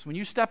Jesus, when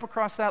you step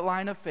across that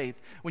line of faith,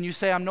 when you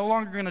say, I'm no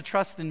longer going to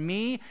trust in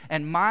me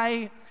and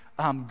my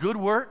good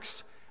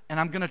works, and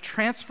I'm going to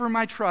transfer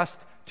my trust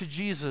to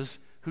Jesus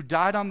who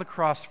died on the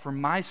cross for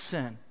my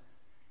sin,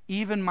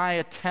 even my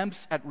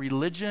attempts at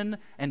religion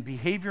and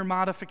behavior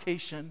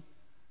modification,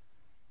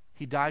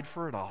 he died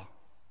for it all.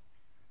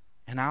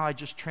 And now I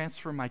just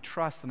transfer my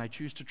trust, and I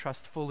choose to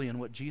trust fully in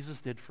what Jesus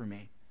did for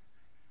me.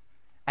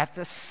 At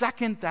the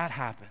second that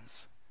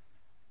happens,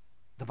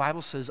 the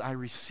Bible says, I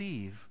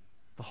receive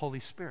the Holy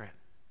Spirit.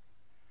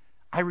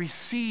 I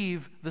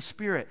receive the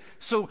Spirit.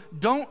 So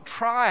don't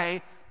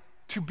try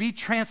to be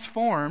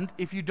transformed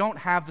if you don't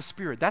have the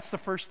Spirit. That's the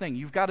first thing.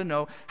 You've got to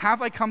know,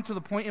 have I come to the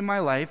point in my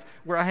life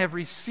where I have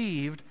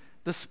received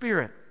the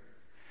Spirit?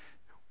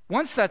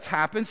 Once that's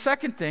happened,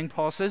 second thing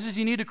Paul says is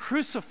you need to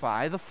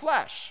crucify the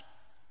flesh.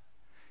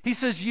 He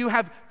says you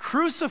have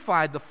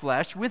crucified the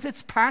flesh with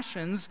its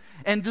passions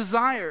and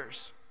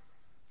desires.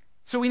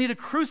 So we need to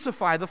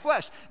crucify the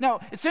flesh.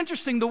 Now, it's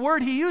interesting, the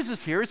word he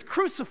uses here is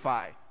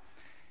crucify.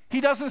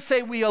 He doesn't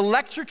say we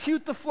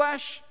electrocute the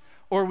flesh,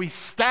 or we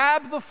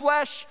stab the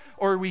flesh,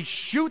 or we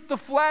shoot the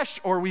flesh,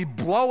 or we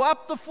blow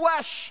up the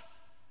flesh.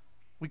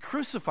 We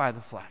crucify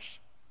the flesh.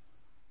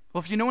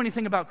 Well, if you know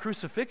anything about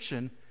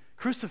crucifixion,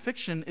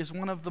 crucifixion is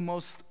one of the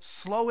most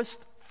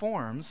slowest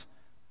forms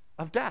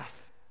of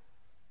death.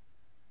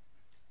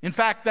 In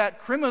fact, that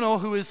criminal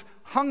who is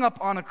hung up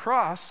on a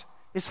cross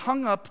is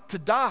hung up to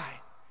die.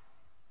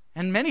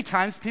 And many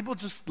times people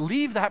just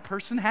leave that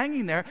person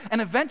hanging there,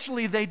 and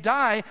eventually they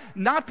die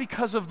not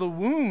because of the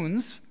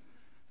wounds,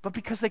 but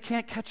because they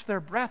can't catch their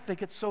breath. They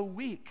get so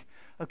weak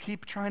of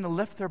keep trying to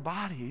lift their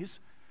bodies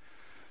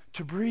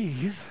to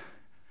breathe,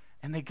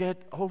 and they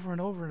get over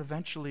and over, and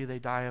eventually they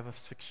die of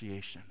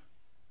asphyxiation.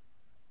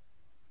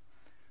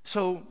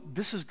 So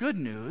this is good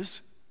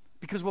news,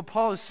 because what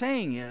Paul is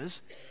saying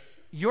is,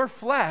 your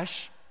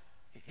flesh,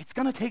 it's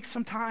going to take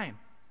some time.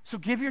 So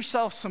give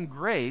yourself some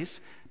grace,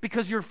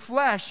 because your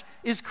flesh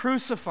is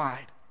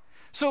crucified.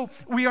 So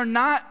we are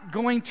not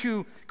going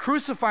to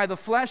crucify the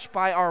flesh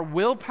by our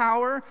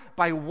willpower,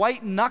 by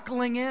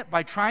white-knuckling it,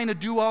 by trying to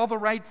do all the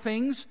right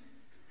things.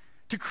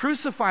 To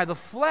crucify the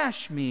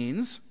flesh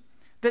means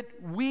that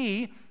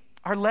we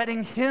are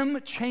letting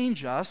him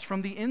change us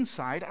from the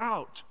inside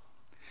out.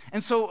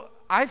 And so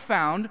I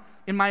found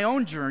in my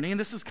own journey, and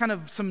this is kind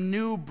of some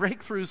new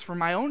breakthroughs for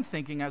my own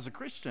thinking as a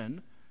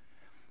Christian,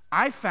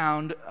 I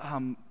found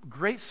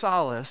great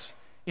solace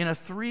in a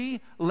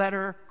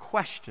 3-letter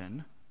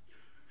question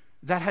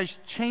that has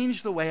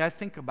changed the way I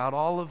think about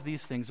all of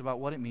these things, about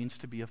what it means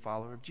to be a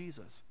follower of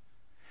Jesus.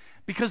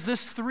 Because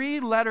this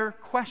 3-letter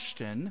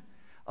question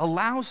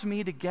allows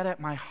me to get at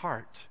my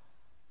heart.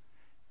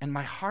 And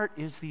my heart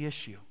is the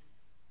issue,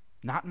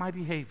 not my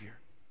behavior.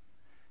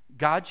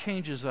 God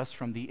changes us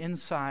from the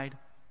inside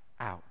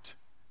out.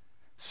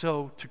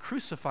 So to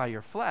crucify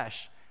your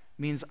flesh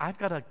means I've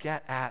got to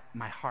get at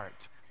my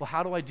heart. Well,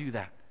 how do I do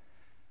that?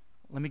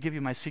 Let me give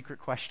you my secret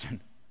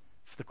question.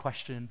 It's the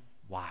question,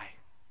 why?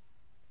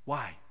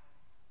 Why?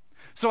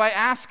 So I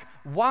ask,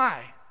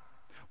 why?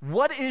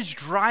 What is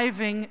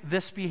driving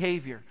this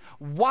behavior?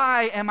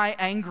 Why am I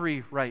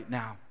angry right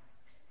now?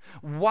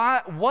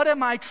 What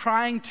am I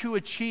trying to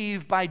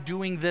achieve by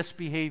doing this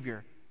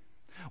behavior?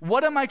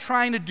 What am I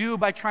trying to do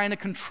by trying to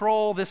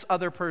control this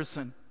other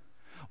person?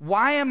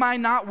 Why am I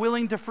not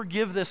willing to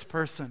forgive this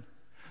person?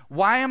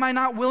 Why am I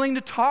not willing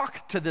to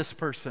talk to this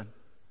person?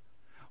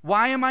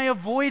 Why am I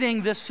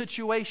avoiding this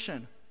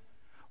situation?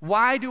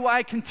 Why do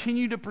I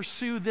continue to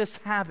pursue this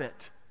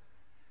habit?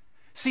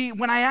 See,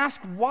 when I ask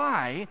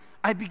why,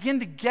 I begin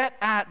to get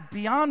at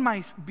beyond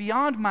my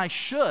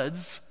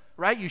shoulds,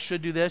 right? You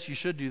should do this, you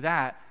should do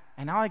that.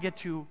 And now I get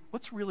to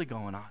what's really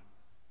going on.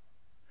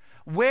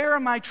 Where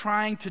am I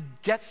trying to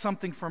get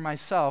something for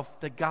myself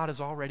that God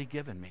has already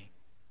given me?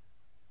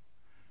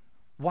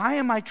 Why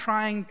am I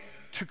trying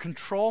to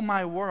control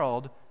my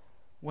world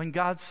when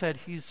God said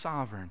he's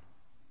sovereign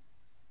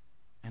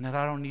and that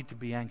I don't need to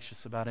be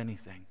anxious about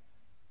anything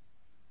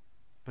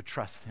but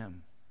trust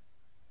him?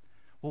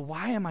 Well,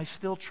 why am I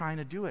still trying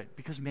to do it?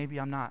 Because maybe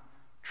I'm not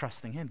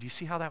trusting him. Do you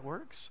see how that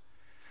works?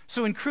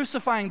 So in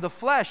crucifying the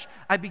flesh,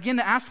 I begin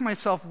to ask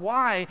myself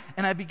why,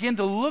 and I begin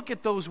to look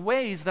at those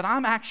ways that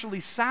I'm actually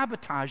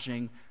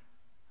sabotaging.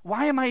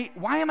 Why am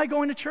I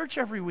going to church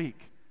every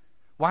week?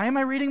 Why am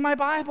I reading my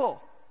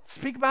Bible?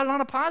 Speak about it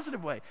on a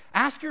positive way.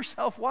 Ask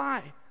yourself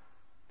why.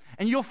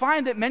 And you'll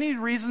find that many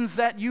reasons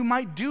that you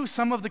might do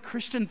some of the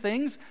Christian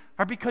things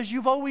are because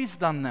you've always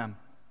done them,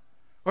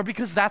 or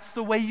because that's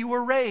the way you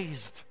were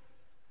raised,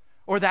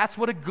 or that's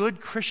what a good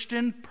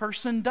Christian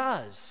person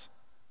does.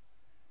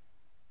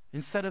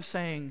 Instead of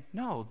saying,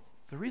 no,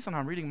 the reason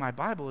I'm reading my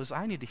Bible is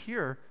I need to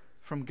hear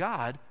from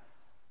God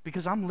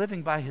because I'm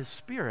living by his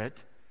Spirit,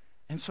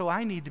 and so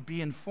I need to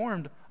be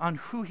informed on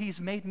who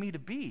he's made me to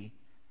be.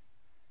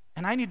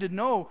 And I need to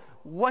know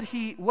what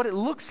it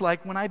looks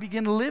like when I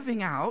begin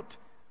living out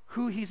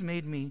who he's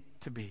made me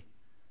to be.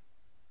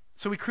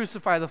 So we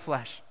crucify the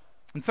flesh.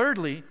 And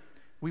thirdly,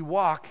 we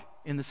walk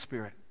in the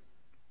Spirit.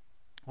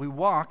 We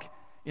walk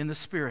in the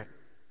Spirit.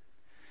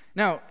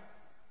 Now,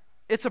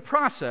 it's a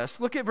process.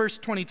 Look at verse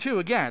 22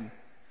 again.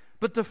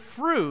 But the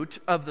fruit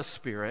of the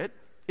Spirit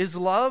is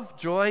love,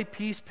 joy,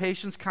 peace,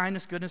 patience,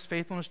 kindness, goodness,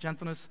 faithfulness,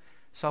 gentleness,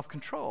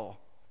 self-control.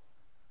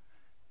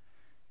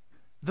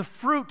 The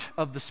fruit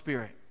of the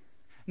Spirit.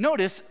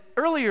 Notice,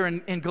 earlier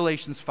in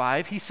Galatians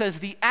 5, he says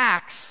the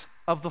acts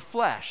of the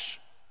flesh.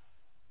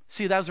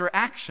 See, those are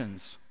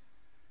actions.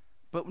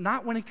 But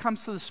not when it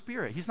comes to the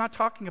Spirit. He's not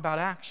talking about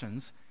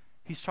actions.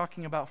 He's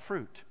talking about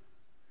fruit.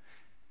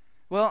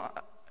 Well,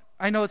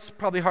 I know it's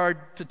probably hard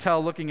to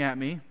tell looking at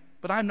me,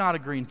 but I'm not a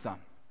green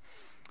thumb.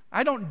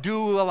 I don't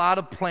do a lot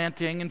of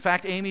planting. In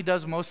fact, Amy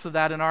does most of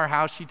that in our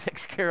house. She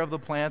takes care of the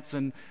plants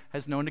and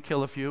has known to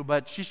kill a few,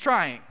 but she's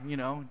trying,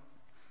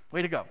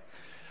 Way to go.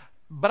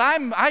 But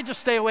I just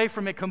stay away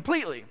from it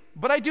completely.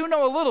 But I do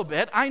know a little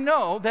bit. I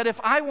know that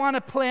if I want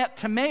to plant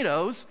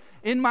tomatoes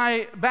in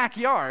my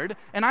backyard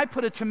and I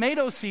put a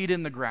tomato seed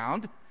in the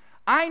ground,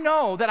 I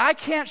know that I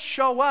can't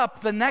show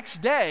up the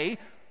next day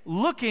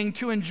looking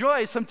to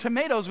enjoy some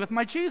tomatoes with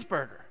my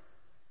cheeseburger.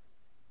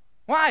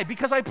 Why?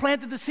 Because I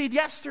planted the seed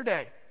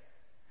yesterday.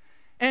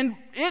 And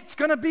it's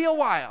going to be a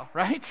while,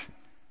 right?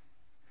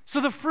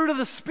 So the fruit of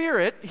the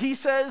Spirit, he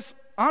says,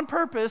 on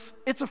purpose,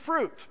 it's a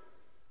fruit.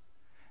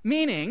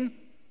 Meaning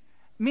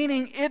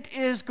it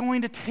is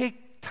going to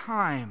take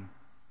time.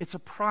 It's a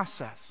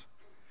process.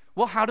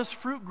 Well, how does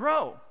fruit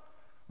grow?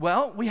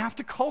 Well, we have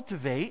to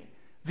cultivate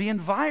the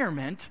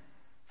environment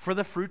for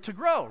the fruit to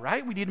grow,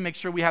 right? We need to make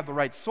sure we have the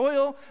right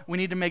soil. We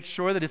need to make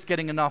sure that it's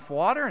getting enough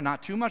water and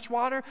not too much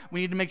water.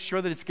 We need to make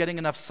sure that it's getting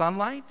enough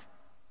sunlight.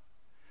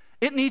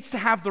 It needs to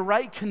have the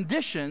right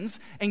conditions,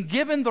 and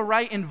given the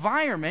right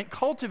environment,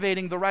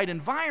 cultivating the right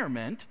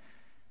environment,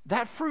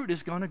 that fruit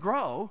is going to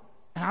grow,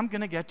 and I'm going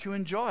to get to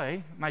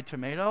enjoy my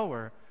tomato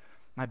or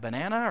my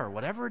banana or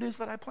whatever it is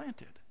that I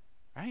planted,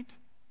 right?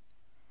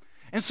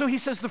 And so he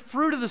says the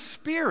fruit of the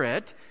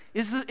Spirit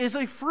is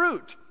a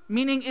fruit,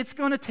 meaning it's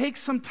going to take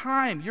some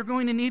time. You're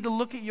going to need to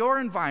look at your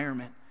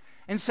environment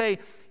and say,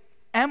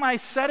 am I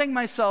setting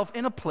myself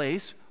in a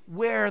place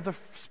where the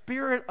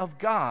Spirit of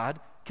God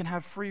can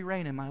have free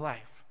reign in my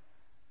life?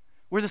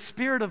 Where the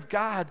Spirit of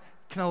God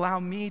can allow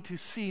me to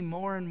see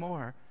more and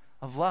more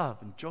of love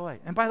and joy.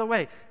 And by the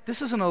way,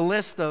 this isn't a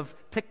list of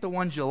pick the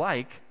ones you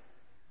like.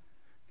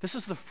 This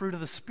is the fruit of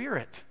the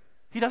Spirit.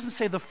 He doesn't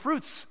say the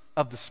fruits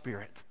of the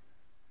Spirit,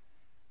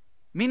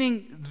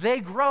 meaning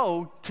they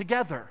grow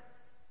together.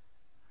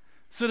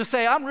 So to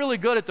say, I'm really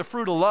good at the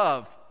fruit of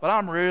love, but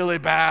I'm really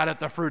bad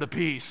at the fruit of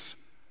peace,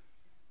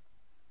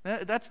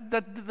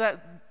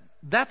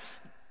 that's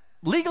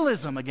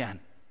legalism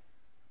again.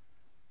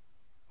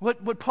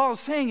 What Paul is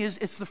saying is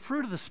it's the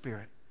fruit of the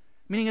Spirit,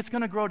 meaning it's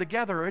going to grow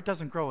together or it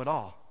doesn't grow at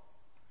all.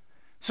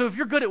 So if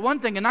you're good at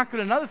one thing and not good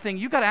at another thing,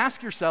 you've got to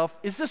ask yourself,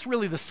 is this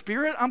really the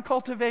Spirit I'm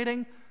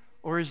cultivating,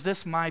 or is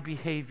this my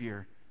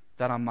behavior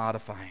that I'm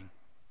modifying?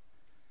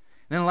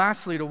 And then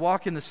lastly, to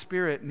walk in the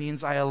Spirit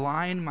means I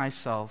align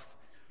myself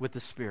with the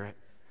Spirit.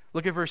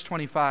 Look at verse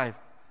 25.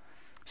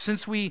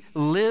 Since we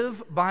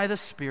live by the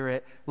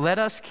Spirit, let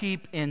us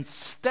keep in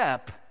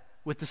step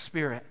with the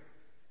Spirit.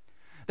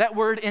 That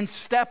word in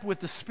step with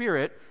the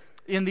Spirit,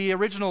 in the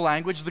original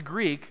language, the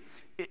Greek,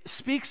 it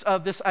speaks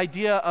of this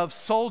idea of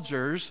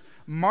soldiers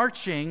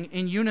marching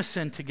in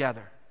unison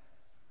together.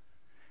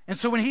 And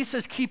so when he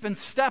says keep in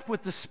step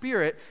with the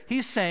Spirit,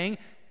 he's saying,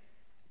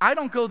 I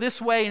don't go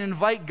this way and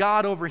invite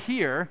God over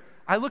here.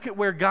 I look at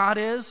where God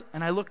is,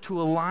 and I look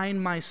to align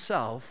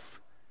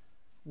myself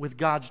with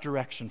God's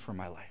direction for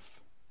my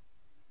life.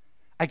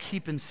 I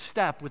keep in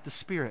step with the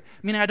Spirit.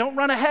 Meaning I don't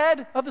run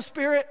ahead of the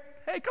Spirit.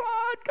 Hey, come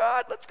on,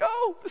 God, let's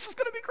go. This is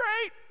going to be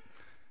great.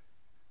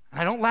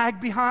 And I don't lag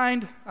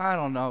behind. I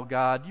don't know,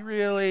 God, you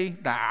really?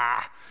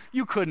 Nah,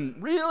 you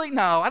couldn't. Really?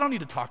 No, I don't need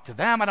to talk to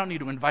them. I don't need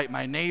to invite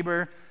my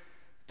neighbor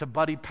to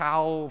Buddy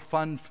Powell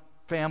Fun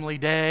Family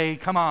Day.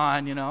 Come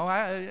on,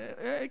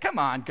 come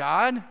on,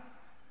 God.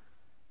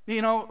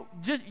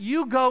 Just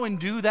you go and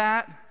do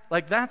that.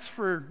 Like that's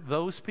for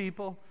those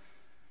people,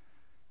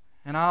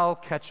 and I'll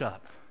catch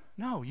up.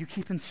 No, you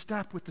keep in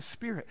step with the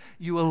Spirit.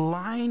 You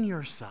align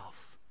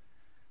yourself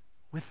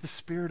with the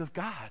Spirit of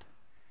God.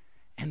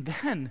 And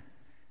then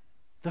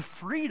the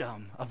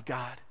freedom of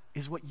God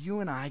is what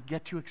you and I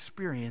get to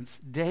experience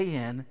day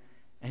in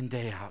and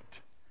day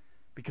out,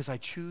 because I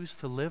choose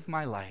to live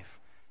my life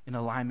in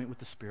alignment with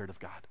the Spirit of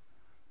God.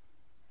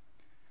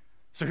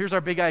 So here's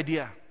our big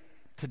idea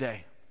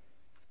today.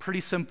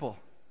 Pretty simple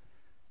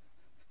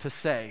to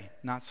say,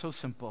 not so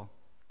simple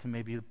to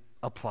maybe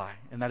apply,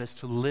 and that is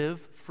to live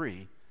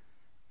free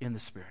in the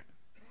Spirit.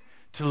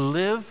 To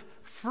live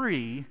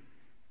free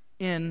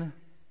in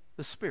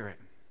the Spirit.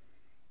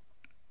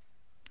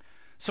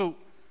 So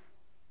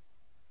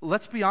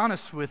let's be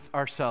honest with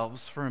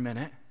ourselves for a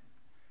minute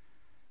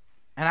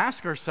and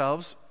ask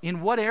ourselves,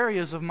 in what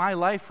areas of my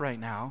life right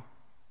now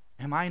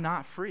am I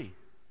not free?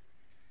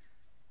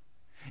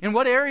 In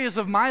what areas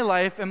of my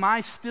life am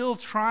I still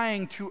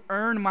trying to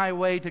earn my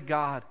way to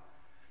God,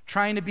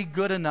 trying to be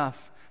good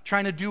enough,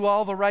 trying to do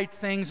all the right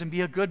things and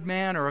be a good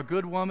man or a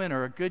good woman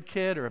or a good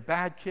kid or a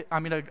bad kid,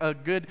 a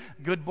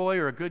good boy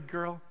or a good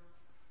girl?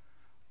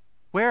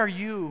 Where are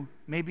you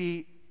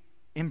maybe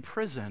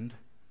imprisoned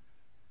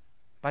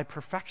by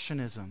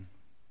perfectionism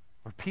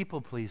or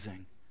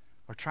people-pleasing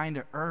or trying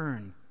to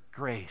earn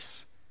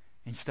grace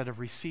instead of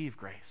receive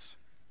grace?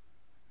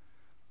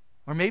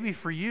 Or maybe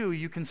for you,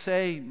 you can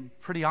say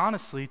pretty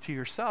honestly to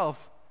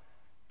yourself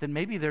that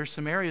maybe there's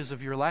some areas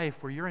of your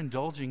life where you're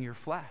indulging your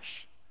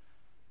flesh.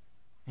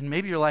 And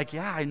maybe you're like,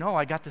 yeah, I know,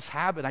 I got this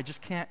habit, I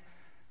just can't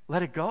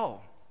let it go.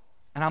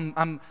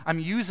 And I'm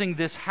using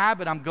this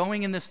habit, I'm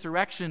going in this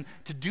direction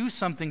to do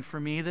something for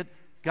me that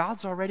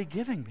God's already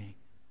giving me.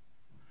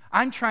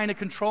 I'm trying to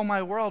control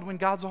my world when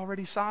God's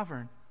already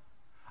sovereign.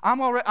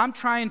 I'm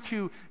trying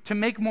to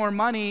make more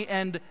money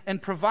and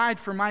provide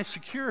for my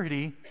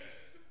security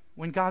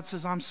when God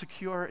says I'm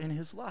secure in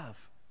His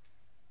love.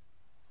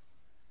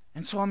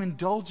 And so I'm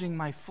indulging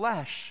my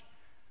flesh,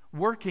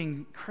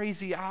 working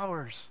crazy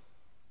hours,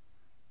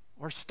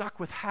 or stuck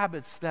with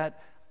habits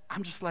that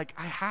I'm just like,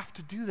 I have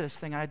to do this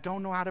thing, and I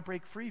don't know how to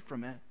break free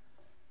from it.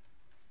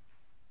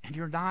 And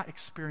you're not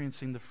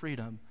experiencing the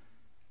freedom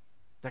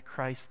that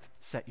Christ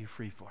set you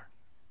free for.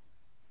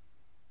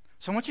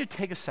 So I want you to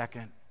take a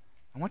second.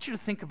 I want you to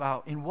think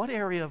about, in what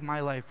area of my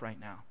life right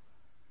now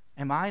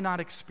am I not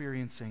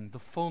experiencing the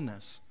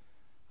fullness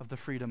of the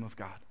freedom of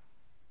God?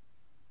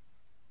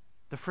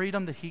 The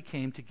freedom that He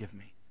came to give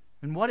me.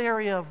 In what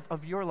area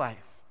of your life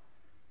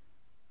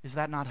is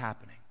that not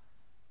happening?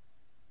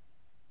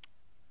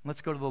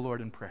 Let's go to the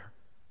Lord in prayer.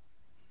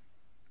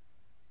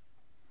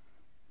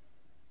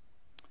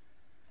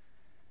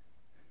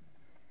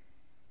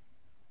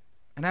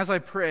 And as I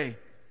pray,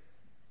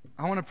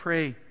 I want to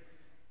pray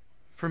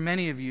for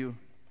many of you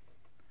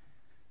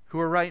who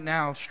are right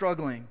now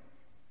struggling,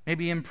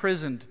 maybe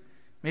imprisoned,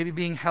 maybe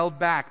being held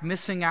back,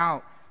 missing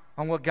out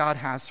on what God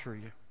has for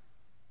you.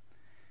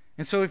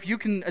 And so if you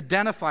can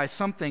identify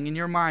something in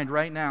your mind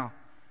right now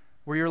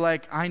where you're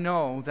like, I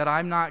know that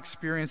I'm not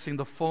experiencing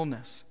the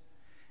fullness.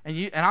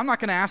 And I'm not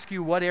going to ask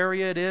you what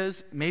area it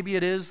is. Maybe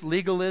it is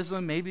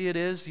legalism. Maybe it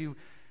is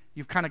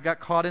you've kind of got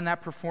caught in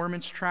that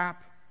performance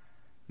trap.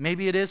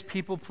 Maybe it is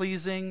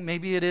people-pleasing.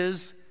 Maybe it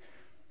is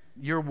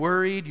you're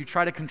worried, you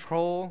try to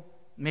control.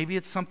 Maybe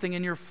it's something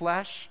in your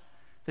flesh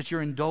that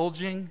you're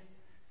indulging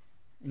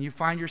and you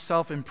find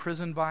yourself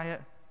imprisoned by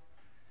it.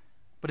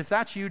 But if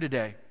that's you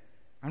today,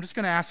 I'm just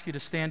going to ask you to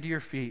stand to your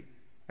feet.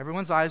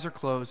 Everyone's eyes are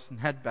closed and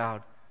head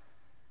bowed.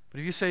 But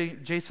if you say,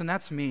 Jason,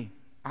 that's me.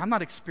 I'm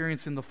not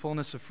experiencing the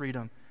fullness of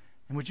freedom.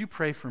 And would you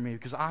pray for me?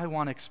 Because I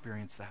want to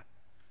experience that.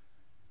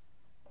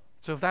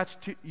 So if that's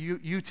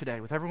you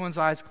today, with everyone's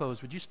eyes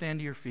closed, would you stand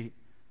to your feet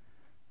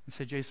and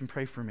say, Jason,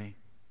 pray for me.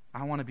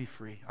 I want to be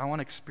free. I want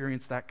to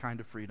experience that kind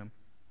of freedom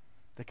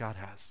that God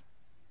has.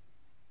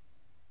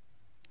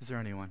 Is there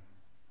anyone?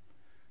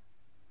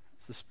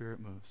 As the Spirit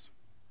moves.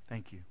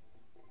 Thank you.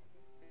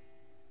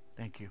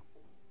 Thank you.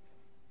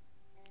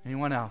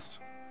 Anyone else?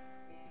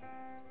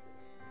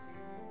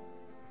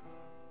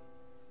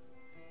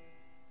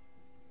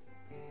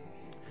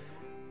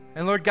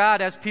 And Lord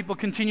God, as people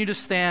continue to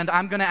stand,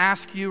 I'm going to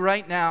ask you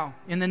right now,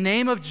 in the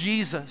name of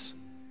Jesus,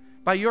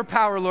 by your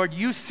power, Lord,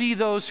 you see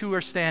those who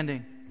are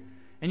standing.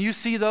 And you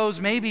see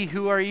those maybe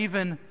who are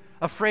even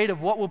afraid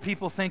of what will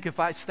people think if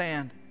I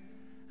stand.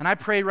 And I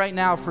pray right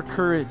now for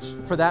courage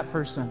for that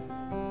person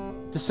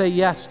to say,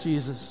 yes,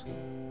 Jesus.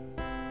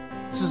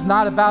 This is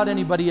not about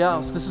anybody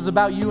else. This is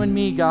about you and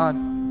me, God.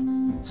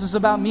 This is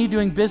about me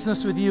doing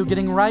business with you,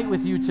 getting right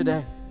with you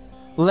today,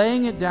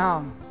 laying it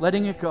down,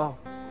 letting it go.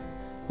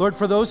 Lord,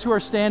 for those who are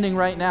standing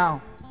right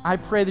now, I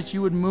pray that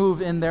you would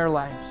move in their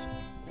lives,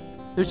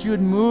 that you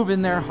would move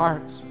in their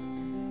hearts.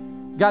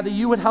 God, that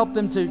you would help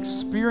them to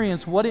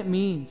experience what it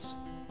means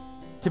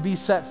to be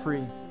set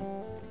free,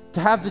 to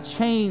have the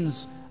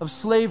chains of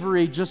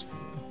slavery just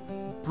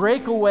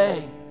break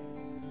away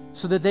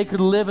so that they could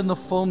live in the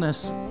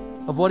fullness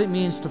of what it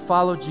means to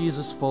follow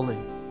Jesus fully.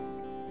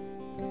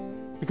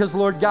 Because,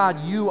 Lord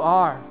God, you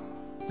are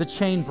the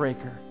chain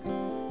breaker.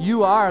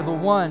 You are the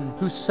one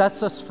who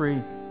sets us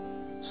free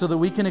so that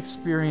we can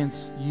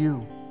experience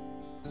you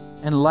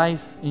and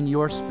life in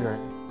your Spirit.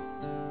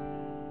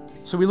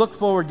 So we look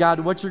forward, God,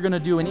 to what you're going to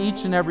do in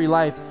each and every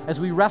life as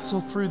we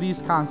wrestle through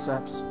these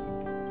concepts.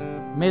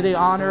 May they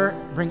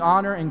bring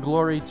honor and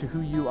glory to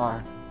who you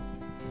are.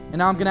 And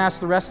now I'm going to ask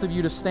the rest of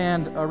you to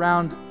stand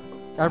around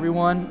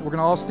everyone. We're going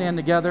to all stand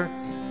together.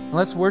 And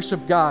let's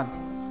worship God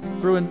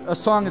through a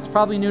song that's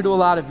probably new to a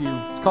lot of you.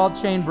 It's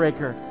called Chain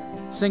Breaker.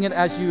 Sing it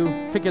as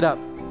you pick it up.